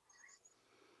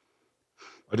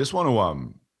 I just want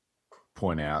to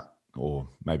point out, or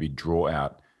maybe draw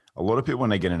out, a lot of people when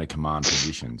they get into command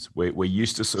positions, we're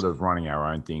used to sort of running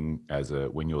our own thing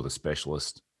when you're the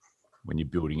specialist, when you're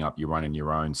building up, you're running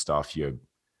your own stuff, you're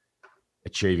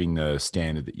achieving the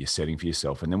standard that you're setting for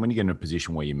yourself. And then when you get in a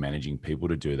position where you're managing people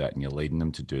to do that and you're leading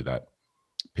them to do that,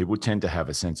 people tend to have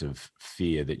a sense of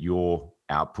fear that your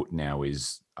output now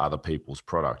is other people's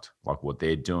product. Like what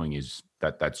they're doing is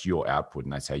that's your output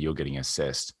and that's how you're getting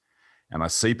assessed. And I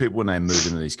see people when they move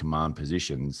into these command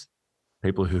positions,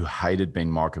 people who hated being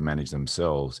micromanaged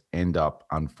themselves end up,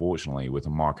 unfortunately, with a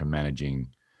micromanaging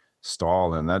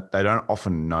style, and that they don't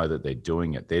often know that they're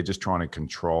doing it. They're just trying to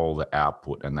control the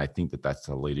output, and they think that that's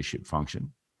a leadership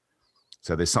function.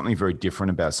 So there's something very different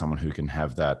about someone who can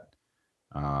have that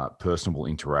personable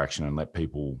interaction and let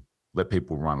people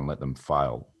run and let them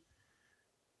fail.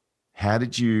 How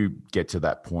did you get to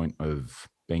that point of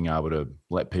being able to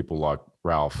let people like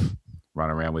Ralph run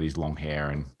around with his long hair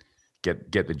and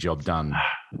get the job done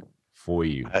for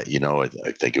you? I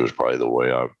think it was probably the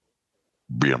way I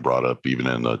being brought up, even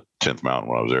in the 10th Mountain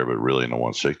when I was there, but really in the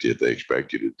 160th, they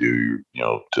expect you to do,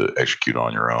 to execute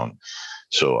on your own.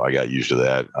 So I got used to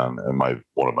that. And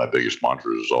one of my biggest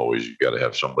mantras is always, you've got to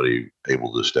have somebody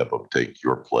able to step up and take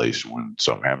your place when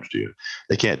something happens to you.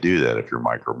 They can't do that if you're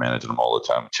micromanaging them all the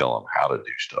time and tell them how to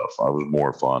do stuff. I was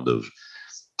more fond of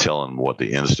telling what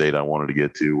the end state I wanted to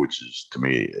get to, which is, to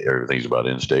me, everything's about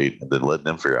end state, and then letting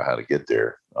them figure out how to get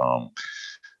there.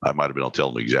 I might have been able to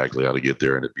tell them exactly how to get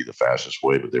there and it'd be the fastest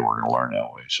way, but they weren't going to learn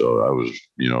that way. So I was,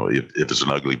 if it's an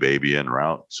ugly baby en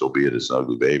route, so be it. It's an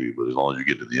ugly baby, but as long as you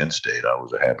get to the end state, I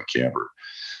was a happy camper.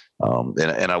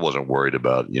 And I wasn't worried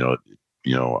about, I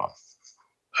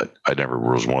never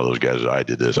was one of those guys that I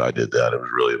did this, I did that. It was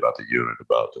really about the unit,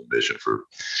 about the mission for,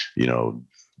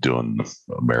 doing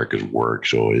America's work.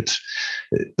 So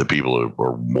the people who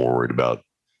are more worried about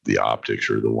the optics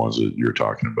are the ones that you're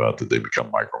talking about, that they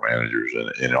become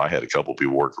micromanagers. And I had a couple of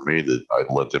people work for me that I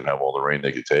let them have all the reign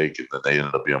they could take, and then they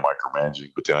ended up being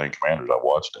micromanaging battalion commanders. I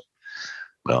watched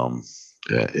them.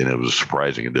 And it was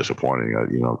surprising and disappointing,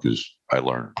 because I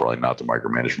learned probably not to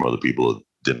micromanage from other people that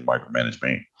didn't micromanage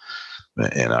me.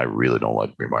 And I really don't like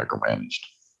to be micromanaged.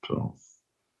 So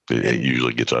it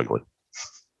usually gets ugly.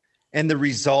 And the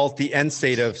result, the end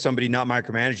state of somebody not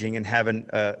micromanaging and having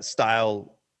a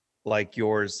style like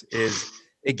yours is,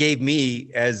 it gave me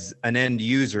as an end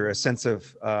user a sense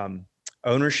of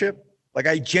ownership. Like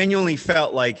I genuinely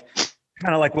felt like,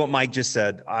 kind of like what Mike just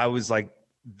said. I was like,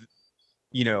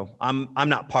 I'm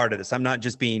not part of this. I'm not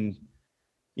just being,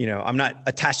 I'm not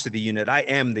attached to the unit. I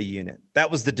am the unit.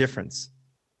 That was the difference.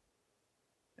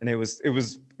 And it was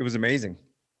amazing.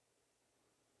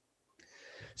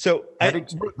 So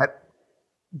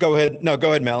go ahead. No, go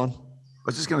ahead, Melon. I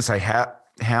was just going to say,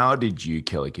 how did you,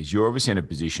 Kelly, because you're obviously in a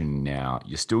position now,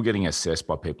 you're still getting assessed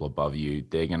by people above you.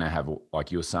 They're going to have,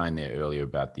 like you were saying there earlier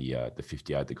about the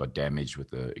 58 that got damaged with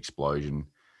the explosion.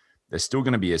 There's still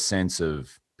going to be a sense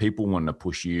of people wanting to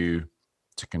push you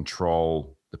to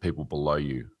control the people below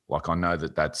you. Like I know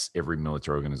that that's every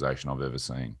military organization I've ever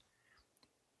seen.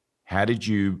 How did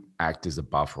you act as a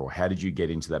buffer, or how did you get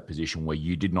into that position where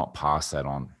you did not pass that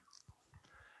on?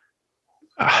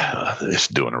 It's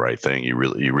doing the right thing. You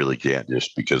really can't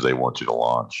just because they want you to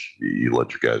launch. You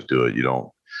let your guys do it. You don't.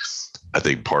 I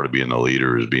think part of being a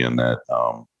leader is being that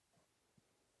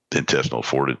intestinal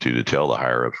fortitude to tell the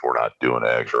higher ups we're not doing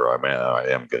X, or I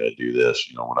am going to do this.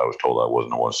 When I was told I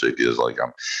wasn't a 160, it's like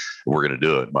we're going to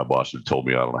do it. My boss had told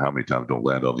me I don't know how many times, don't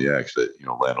land on the X, that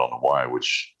land on the Y,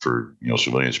 which for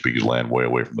civilian speakers, land way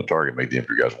away from the target, make the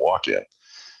infantry guys walk in.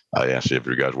 I asked the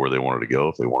infantry guys where they wanted to go.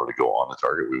 If they wanted to go on the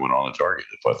target, we went on the target.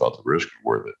 If I thought the risk was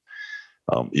worth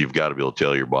it, you've got to be able to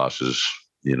tell your bosses,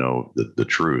 the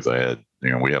truth. We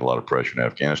had a lot of pressure in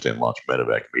Afghanistan. Launched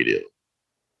medevac immediately.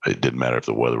 It didn't matter if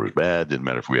the weather was bad. Didn't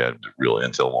matter if we had real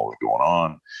intel on what was going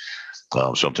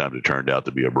on. Sometimes it turned out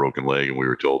to be a broken leg, and we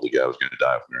were told the guy was going to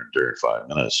die during 5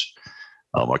 minutes.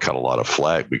 I caught a lot of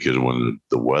flack because when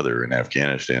the weather in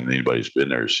Afghanistan, anybody who's been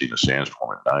there has seen a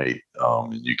sandstorm at night,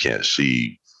 and you can't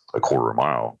see a quarter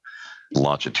mile.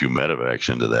 Launching 2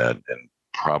 medevacs into that and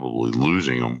probably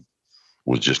losing them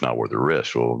was just not worth the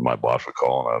risk. So my boss would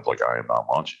call, and I was like, I am not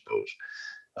launching those.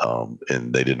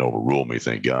 And they didn't overrule me,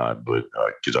 thank God, but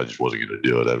because I just wasn't going to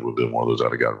do it. That would have been one of those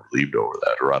I'd have got relieved over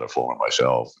that, or I'd have flown it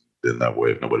myself. Then that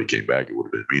way, if nobody came back, it would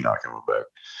have been me not coming back.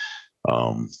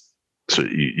 So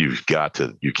you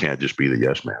can't just be the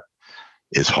yes man.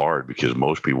 It's hard because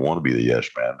most people want to be the yes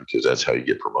man because that's how you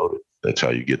get promoted. That's how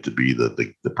you get to be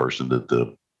the person that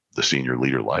the senior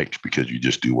leader likes, because you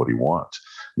just do what he wants.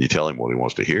 And you tell him what he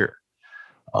wants to hear.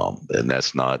 And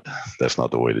that's not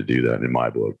the way to do that in my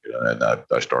book. And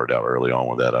I started out early on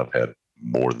with that. I've had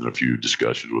more than a few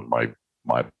discussions with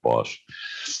my boss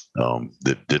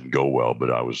that didn't go well,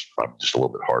 but I'm just a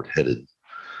little bit hard-headed.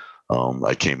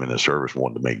 I came into service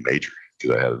wanting to make major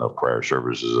because I had enough prior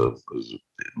service as an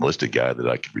enlisted guy that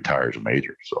I could retire as a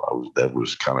major. So that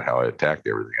was kind of how I attacked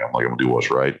everything. I'm like, I'm gonna do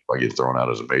what's right. If I get thrown out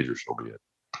as a major, so be it.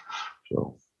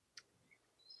 So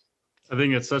I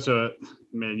think it's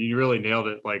man, you really nailed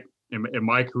it. Like in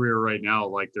my career right now,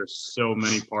 like there's so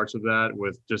many parts of that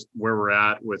with just where we're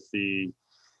at with the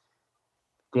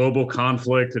global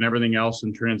conflict and everything else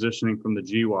and transitioning from the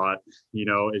GWAT,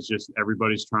 it's just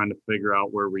everybody's trying to figure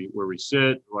out where we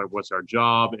sit, like what's our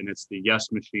job, and it's the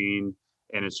yes machine.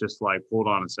 And it's just like, hold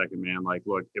on a second, man. Like,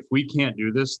 look, if we can't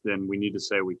do this, then we need to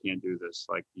say we can't do this.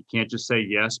 Like, you can't just say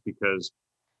yes because,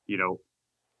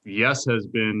 yes has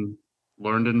been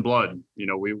learned in blood.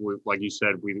 We like you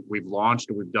said, we've launched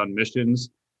and we've done missions.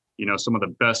 Some of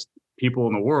the best people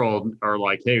in the world are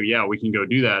like, hey, yeah, we can go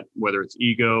do that, whether it's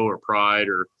ego or pride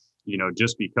or,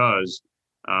 just because.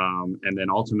 And then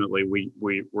ultimately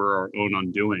we're our own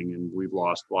undoing, and we've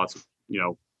lost lots of,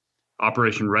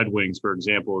 Operation Red Wings, for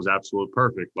example, is absolute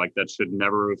perfect. Like that should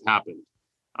never have happened.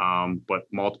 But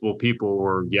multiple people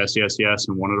were yes,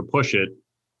 and wanted to push it.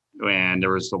 And there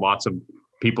was lots of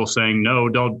people saying, no,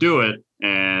 don't do it.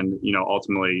 And,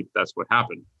 ultimately that's what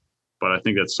happened. But I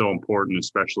think that's so important,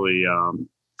 especially,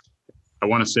 I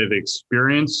want to say the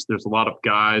experience. There's a lot of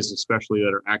guys, especially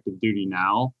that are active duty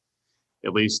now,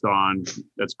 at least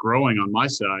that's growing on my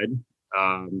side,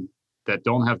 that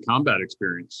don't have combat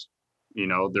experience.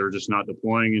 They're just not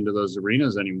deploying into those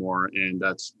arenas anymore, and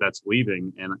that's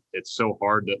leaving. And it's so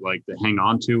hard to hang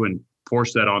on to and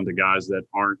force that onto guys that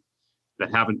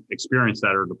haven't experienced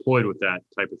that or deployed with that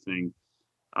type of thing.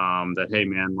 That, hey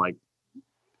man, like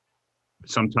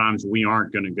sometimes we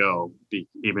aren't going to go,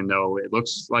 even though it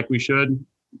looks like we should.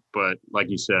 But like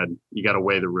you said, you got to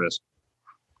weigh the risk.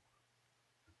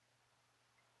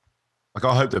 Like,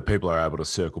 I hope that people are able to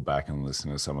circle back and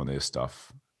listen to some of their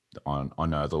stuff. I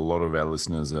know that a lot of our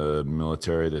listeners are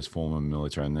military, there's former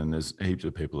military, and then there's heaps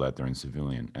of people out there in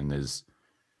civilian. And there's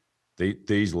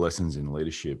these lessons in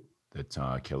leadership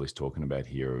that Kelly's talking about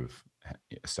here of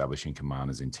establishing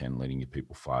commander's intent, letting your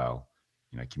people fail,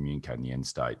 communicating the end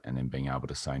state, and then being able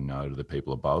to say no to the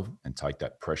people above and take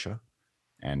that pressure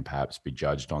and perhaps be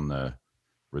judged on the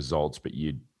results, but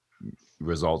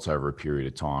results over a period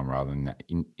of time rather than that,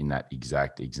 in that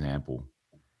exact example.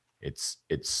 It's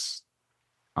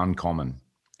uncommon.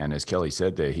 And as Kelly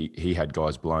said there, he had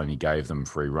guys blown, he gave them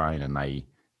free rein, and they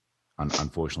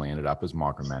unfortunately ended up as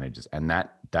micromanagers. And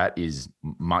that is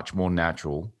much more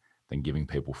natural than giving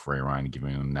people free rein and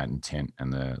giving them that intent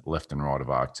and the left and right of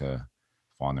arc to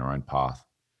find their own path.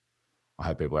 I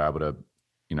hope people are able to,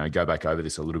 go back over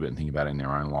this a little bit and think about it in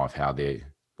their own life,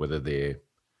 whether they're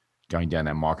going down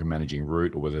that micromanaging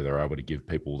route or whether they're able to give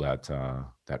people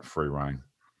that free rein.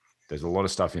 There's a lot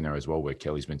of stuff in there as well where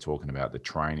Kelly's been talking about the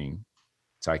training,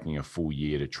 taking a full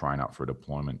year to train up for a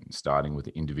deployment, starting with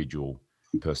the individual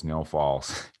personnel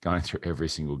files, going through every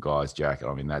single guy's jacket.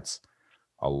 I mean, that's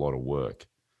a lot of work,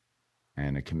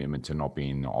 and a commitment to not be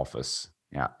in the office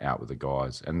out with the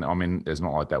guys. And I mean, there's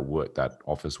not like that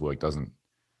office work doesn't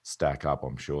stack up,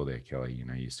 I'm sure there, Kelly.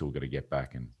 You still got to get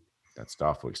back, and that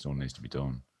staff work still needs to be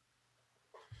done.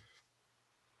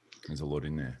 There's a lot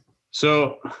in there.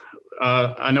 So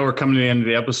I know we're coming to the end of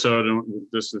the episode, and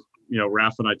this is,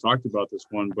 Raph and I talked about this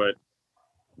one, but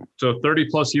so 30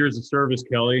 plus years of service,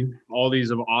 Kelly, all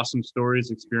these awesome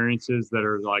stories, experiences that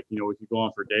are like, we could go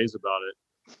on for days about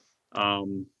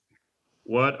it.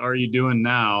 What are you doing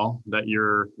now that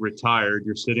you're retired?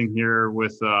 You're sitting here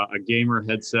with a gamer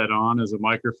headset on as a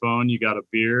microphone. You got a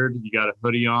beard, you got a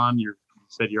hoodie on. You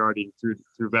said you already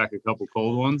threw back a couple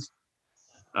cold ones.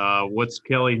 What's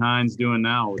Kelly Hines doing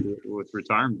now with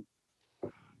retirement?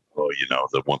 Well,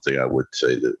 the one thing I would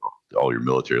say that all your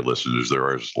military listeners,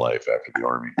 there is life after the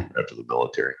Army, after the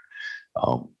military.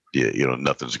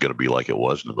 Nothing's going to be like it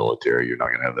was in the military. You're not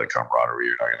going to have that camaraderie.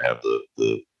 You're not going to have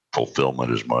the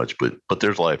fulfillment as much, but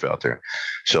there's life out there.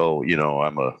 So,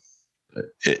 I'm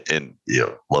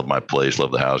love my place,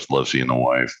 love the house, love seeing the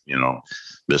wife,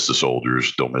 miss the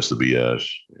soldiers, don't miss the BS.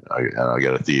 I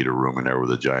got a theater room in there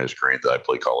with a giant screen that I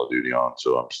play Call of Duty on.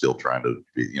 So I'm still trying to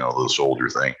be, the soldier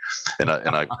thing. And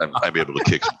I'm able to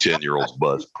kick some 10-year-olds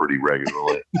butts pretty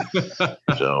regularly.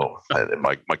 So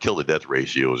my kill to death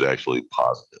ratio is actually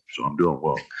positive. So I'm doing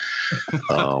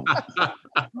well.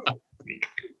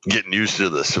 Getting used to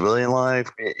the civilian life,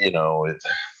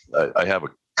 I have a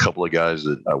couple of guys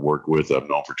that I work with, I've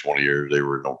known for 20 years. They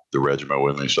were in the regiment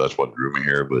with me, so that's what drew me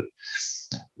here. But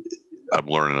I'm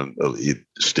learning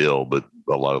still, but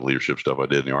a lot of leadership stuff I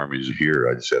did in the Army is here.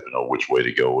 I just have to know which way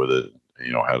to go with it,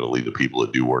 how to lead the people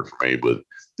that do work for me. But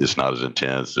it's not as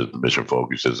intense. The mission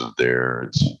focus isn't there.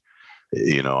 It's,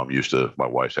 I'm used to, my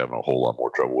wife's having a whole lot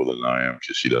more trouble with it than I am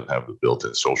because she doesn't have the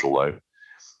built-in social life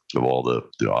of all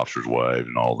the officers' wives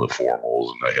and all the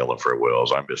formals and the hail and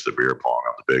farewells. I miss the beer pong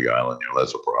on the Big Island.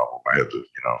 That's a problem. I have to,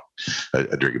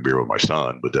 I drink a beer with my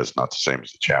son, but that's not the same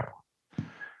as the chaplain.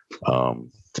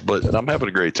 but I'm having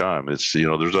a great time. It's,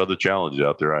 there's other challenges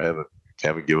out there. I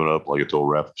haven't given up. Like I told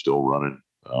Ref, I'm still running,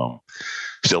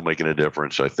 still making a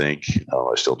difference. I think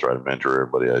I still try to mentor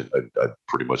everybody. I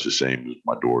pretty much the same.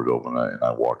 My door's open and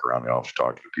I walk around the office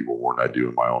talking to people more than I do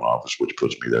in my own office, which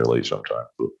puts me there late sometimes.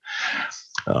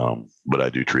 But I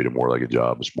do treat it more like a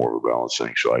job. It's more of a balance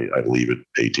thing. So I leave at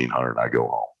 1800 and I go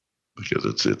home because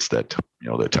it's that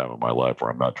that time of my life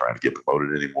where I'm not trying to get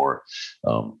promoted anymore.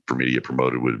 For me to get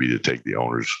promoted would be to take the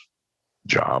owner's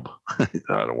job. I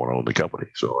don't want to own the company,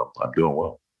 so I'm doing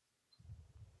well.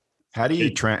 How do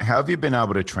you how have you been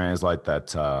able to translate that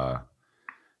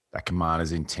that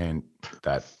commander's intent,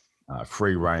 that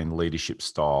free reign leadership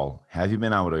style? How have you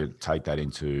been able to take that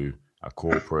into a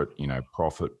corporate,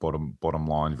 profit bottom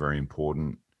line, very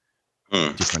important,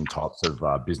 different types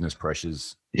of business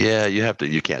pressures? Yeah,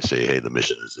 you can't say, hey, the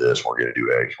mission is this, we're going to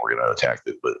do X, we're going to attack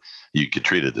it, but you can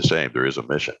treat it the same. There is a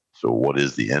mission. So what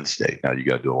is the end state? Now you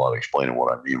got to do a lot of explaining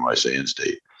what I mean when I say end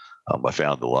state. I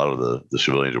found a lot of the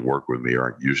civilians that work with me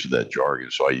aren't used to that jargon.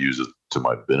 So I use it to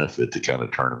my benefit to kind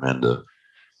of turn them into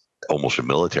almost a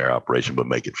military operation, but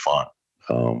make it fun.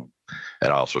 And I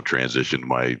also transitioned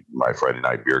my Friday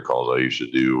night beer calls I used to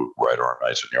do right arm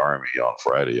nights in the Army. On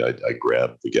Friday, I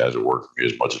grab the guys that work for me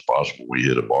as much as possible. We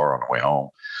hit a bar on the way home.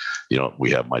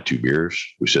 We have my 2 beers.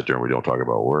 We sit there and we don't talk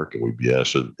about work and we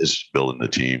BS. And it's building the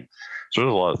team. So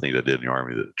there's a lot of things I did in the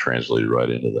Army that translated right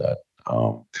into that.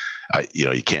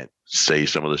 You can't say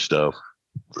some of the stuff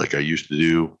like I used to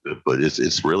do, but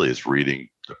it's reading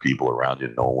the people around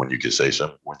you, knowing when you can say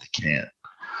something, when you can't.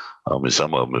 And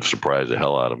some of them have surprised the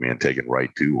hell out of me and taken right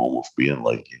to almost being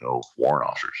like, warrant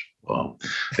officers.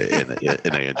 And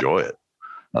they enjoy it.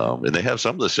 And they have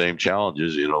some of the same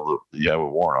challenges, that you have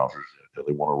with warrant officers.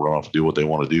 They want to run off and do what they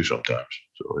want to do sometimes.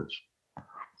 So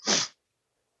it's.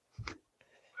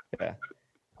 Yeah.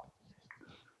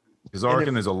 Because I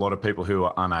reckon there's a lot of people who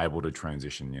are unable to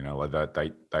transition, like that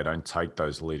they don't take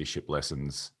those leadership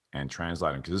lessons and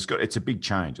translate them, because it's a big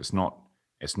change. It's not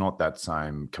that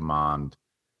same command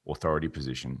authority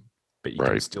position, but you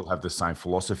can still have the same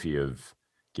philosophy of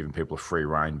giving people a free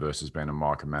reign versus being a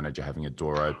micromanager, having a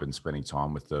door open, spending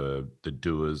time with the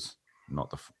doers, not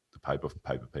the paper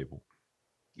people.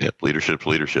 Yep,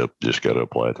 leadership. Just got to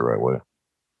apply it the right way.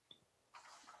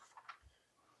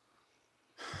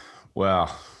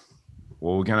 Wow.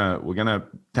 Well, we're gonna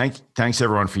thanks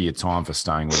everyone for your time, for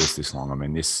staying with us this long. I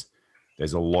mean,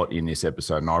 there's a lot in this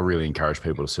episode, and I really encourage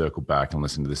people to circle back and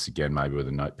listen to this again, maybe with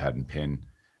a notepad and pen,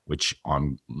 which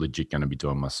I'm legit going to be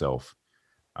doing myself.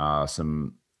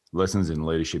 Some lessons in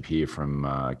leadership here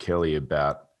from Kelly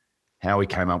about how he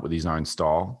came up with his own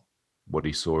style, what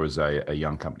he saw as a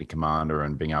young company commander,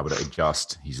 and being able to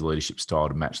adjust his leadership style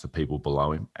to match the people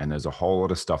below him. And there's a whole lot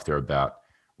of stuff there about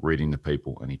reading the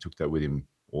people, and he took that with him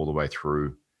all the way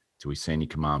through to his senior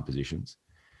command positions.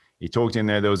 He talked in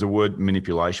there was a word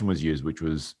manipulation was used, which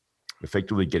was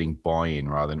effectively getting buy-in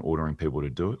rather than ordering people to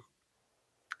do it.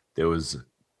 There was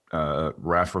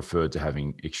Raf referred to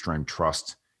having extreme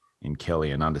trust in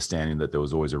Kelly and understanding that there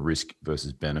was always a risk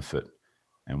versus benefit.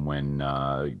 And when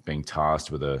being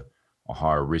tasked with a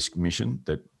higher risk mission,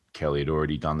 that Kelly had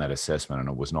already done that assessment and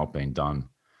it was not being done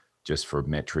just for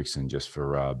metrics and just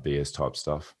for BS type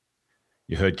stuff.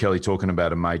 You heard Kelly talking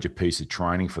about a major piece of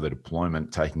training for the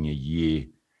deployment, taking a year,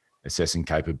 assessing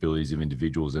capabilities of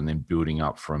individuals and then building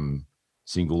up from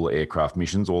single aircraft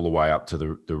missions all the way up to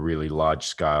the really large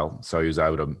scale. So he was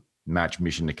able to match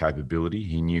mission to capability.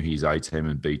 He knew his A team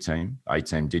and B team. A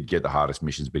team did get the hardest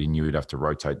missions, but he knew he'd have to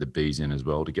rotate the Bs in as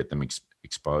well to get them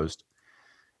exposed.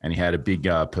 And he had a big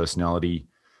personality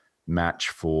match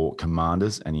for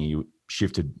commanders, and he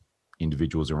shifted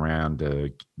individuals around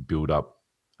to build up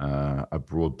a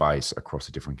broad base across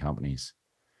the different companies.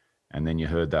 And then you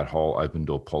heard that whole open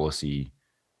door policy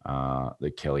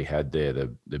that Kelly had there,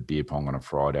 the beer pong on a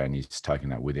Friday, and he's taken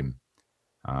that with him.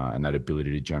 And that ability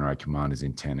to generate commander's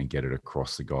intent and get it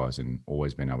across the guys, and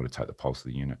always been able to take the pulse of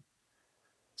the unit.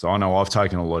 So I know I've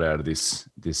taken a lot out of this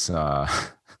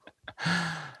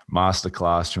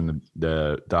masterclass from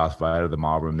the Darth Vader, the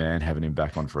Marlboro Man, having him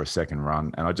back on for a second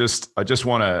run. And I just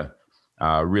want to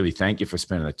really thank you for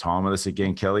spending the time with us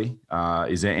again, Kelly.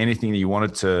 Is there anything that you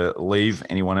wanted to leave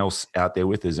anyone else out there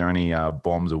with? Is there any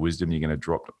bombs of wisdom you're going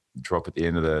to drop at the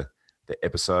end of the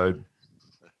episode?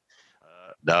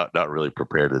 Not really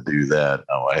prepared to do that.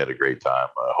 I had a great time.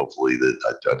 Hopefully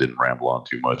that I didn't ramble on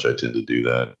too much. I tend to do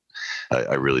that.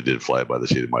 I really did fly by the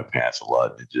seat of my pants a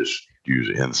lot and just use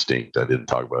instinct. I didn't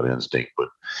talk about instinct, but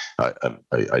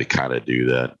I kind of do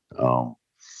that.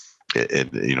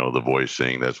 And the voice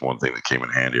thing, that's one thing that came in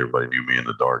handy. Everybody knew me in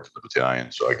the dark in the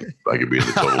battalion, so I could be in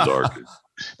the total dark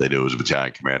they knew it was a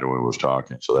battalion commander when we was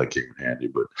talking, so that came in handy.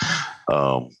 But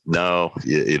no,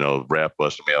 you know, Raph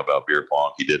busted me out about beer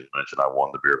pong. He didn't mention I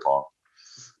won the beer pong.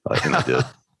 And I did.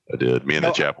 I did. Me and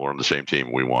the chaplain were on the same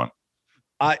team. We won.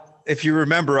 If you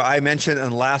remember, I mentioned in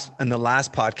the last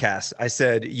podcast, I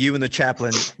said you and the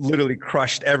chaplain literally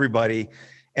crushed everybody.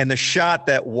 And the shot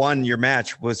that won your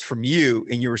match was from you,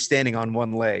 and you were standing on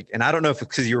one leg. And I don't know if it's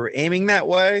because you were aiming that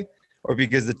way or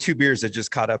because the 2 beers had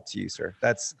just caught up to you, sir.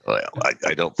 That's. Well,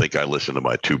 I don't think I listened to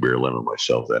my 2 beer limit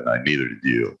myself that night. Neither did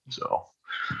you. So.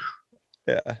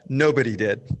 Yeah, nobody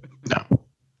did. No.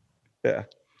 Yeah.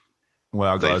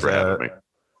 Well, Thanks guys, for having me.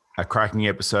 a cracking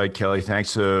episode, Kelly.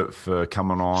 Thanks for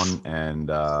coming on, and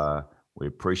we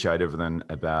appreciate everything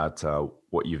about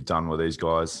what you've done with these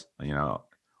guys. You know,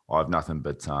 I have nothing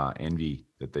but envy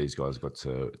that these guys got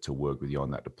to work with you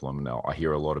on that deployment. Now, I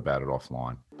hear a lot about it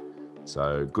offline.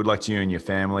 So good luck to you and your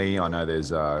family. I know there's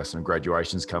some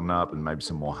graduations coming up and maybe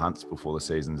some more hunts before the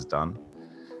season's done.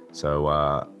 So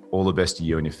all the best to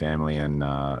you and your family, and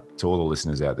to all the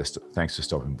listeners out there, thanks for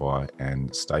stopping by,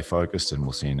 and stay focused, and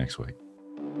we'll see you next week.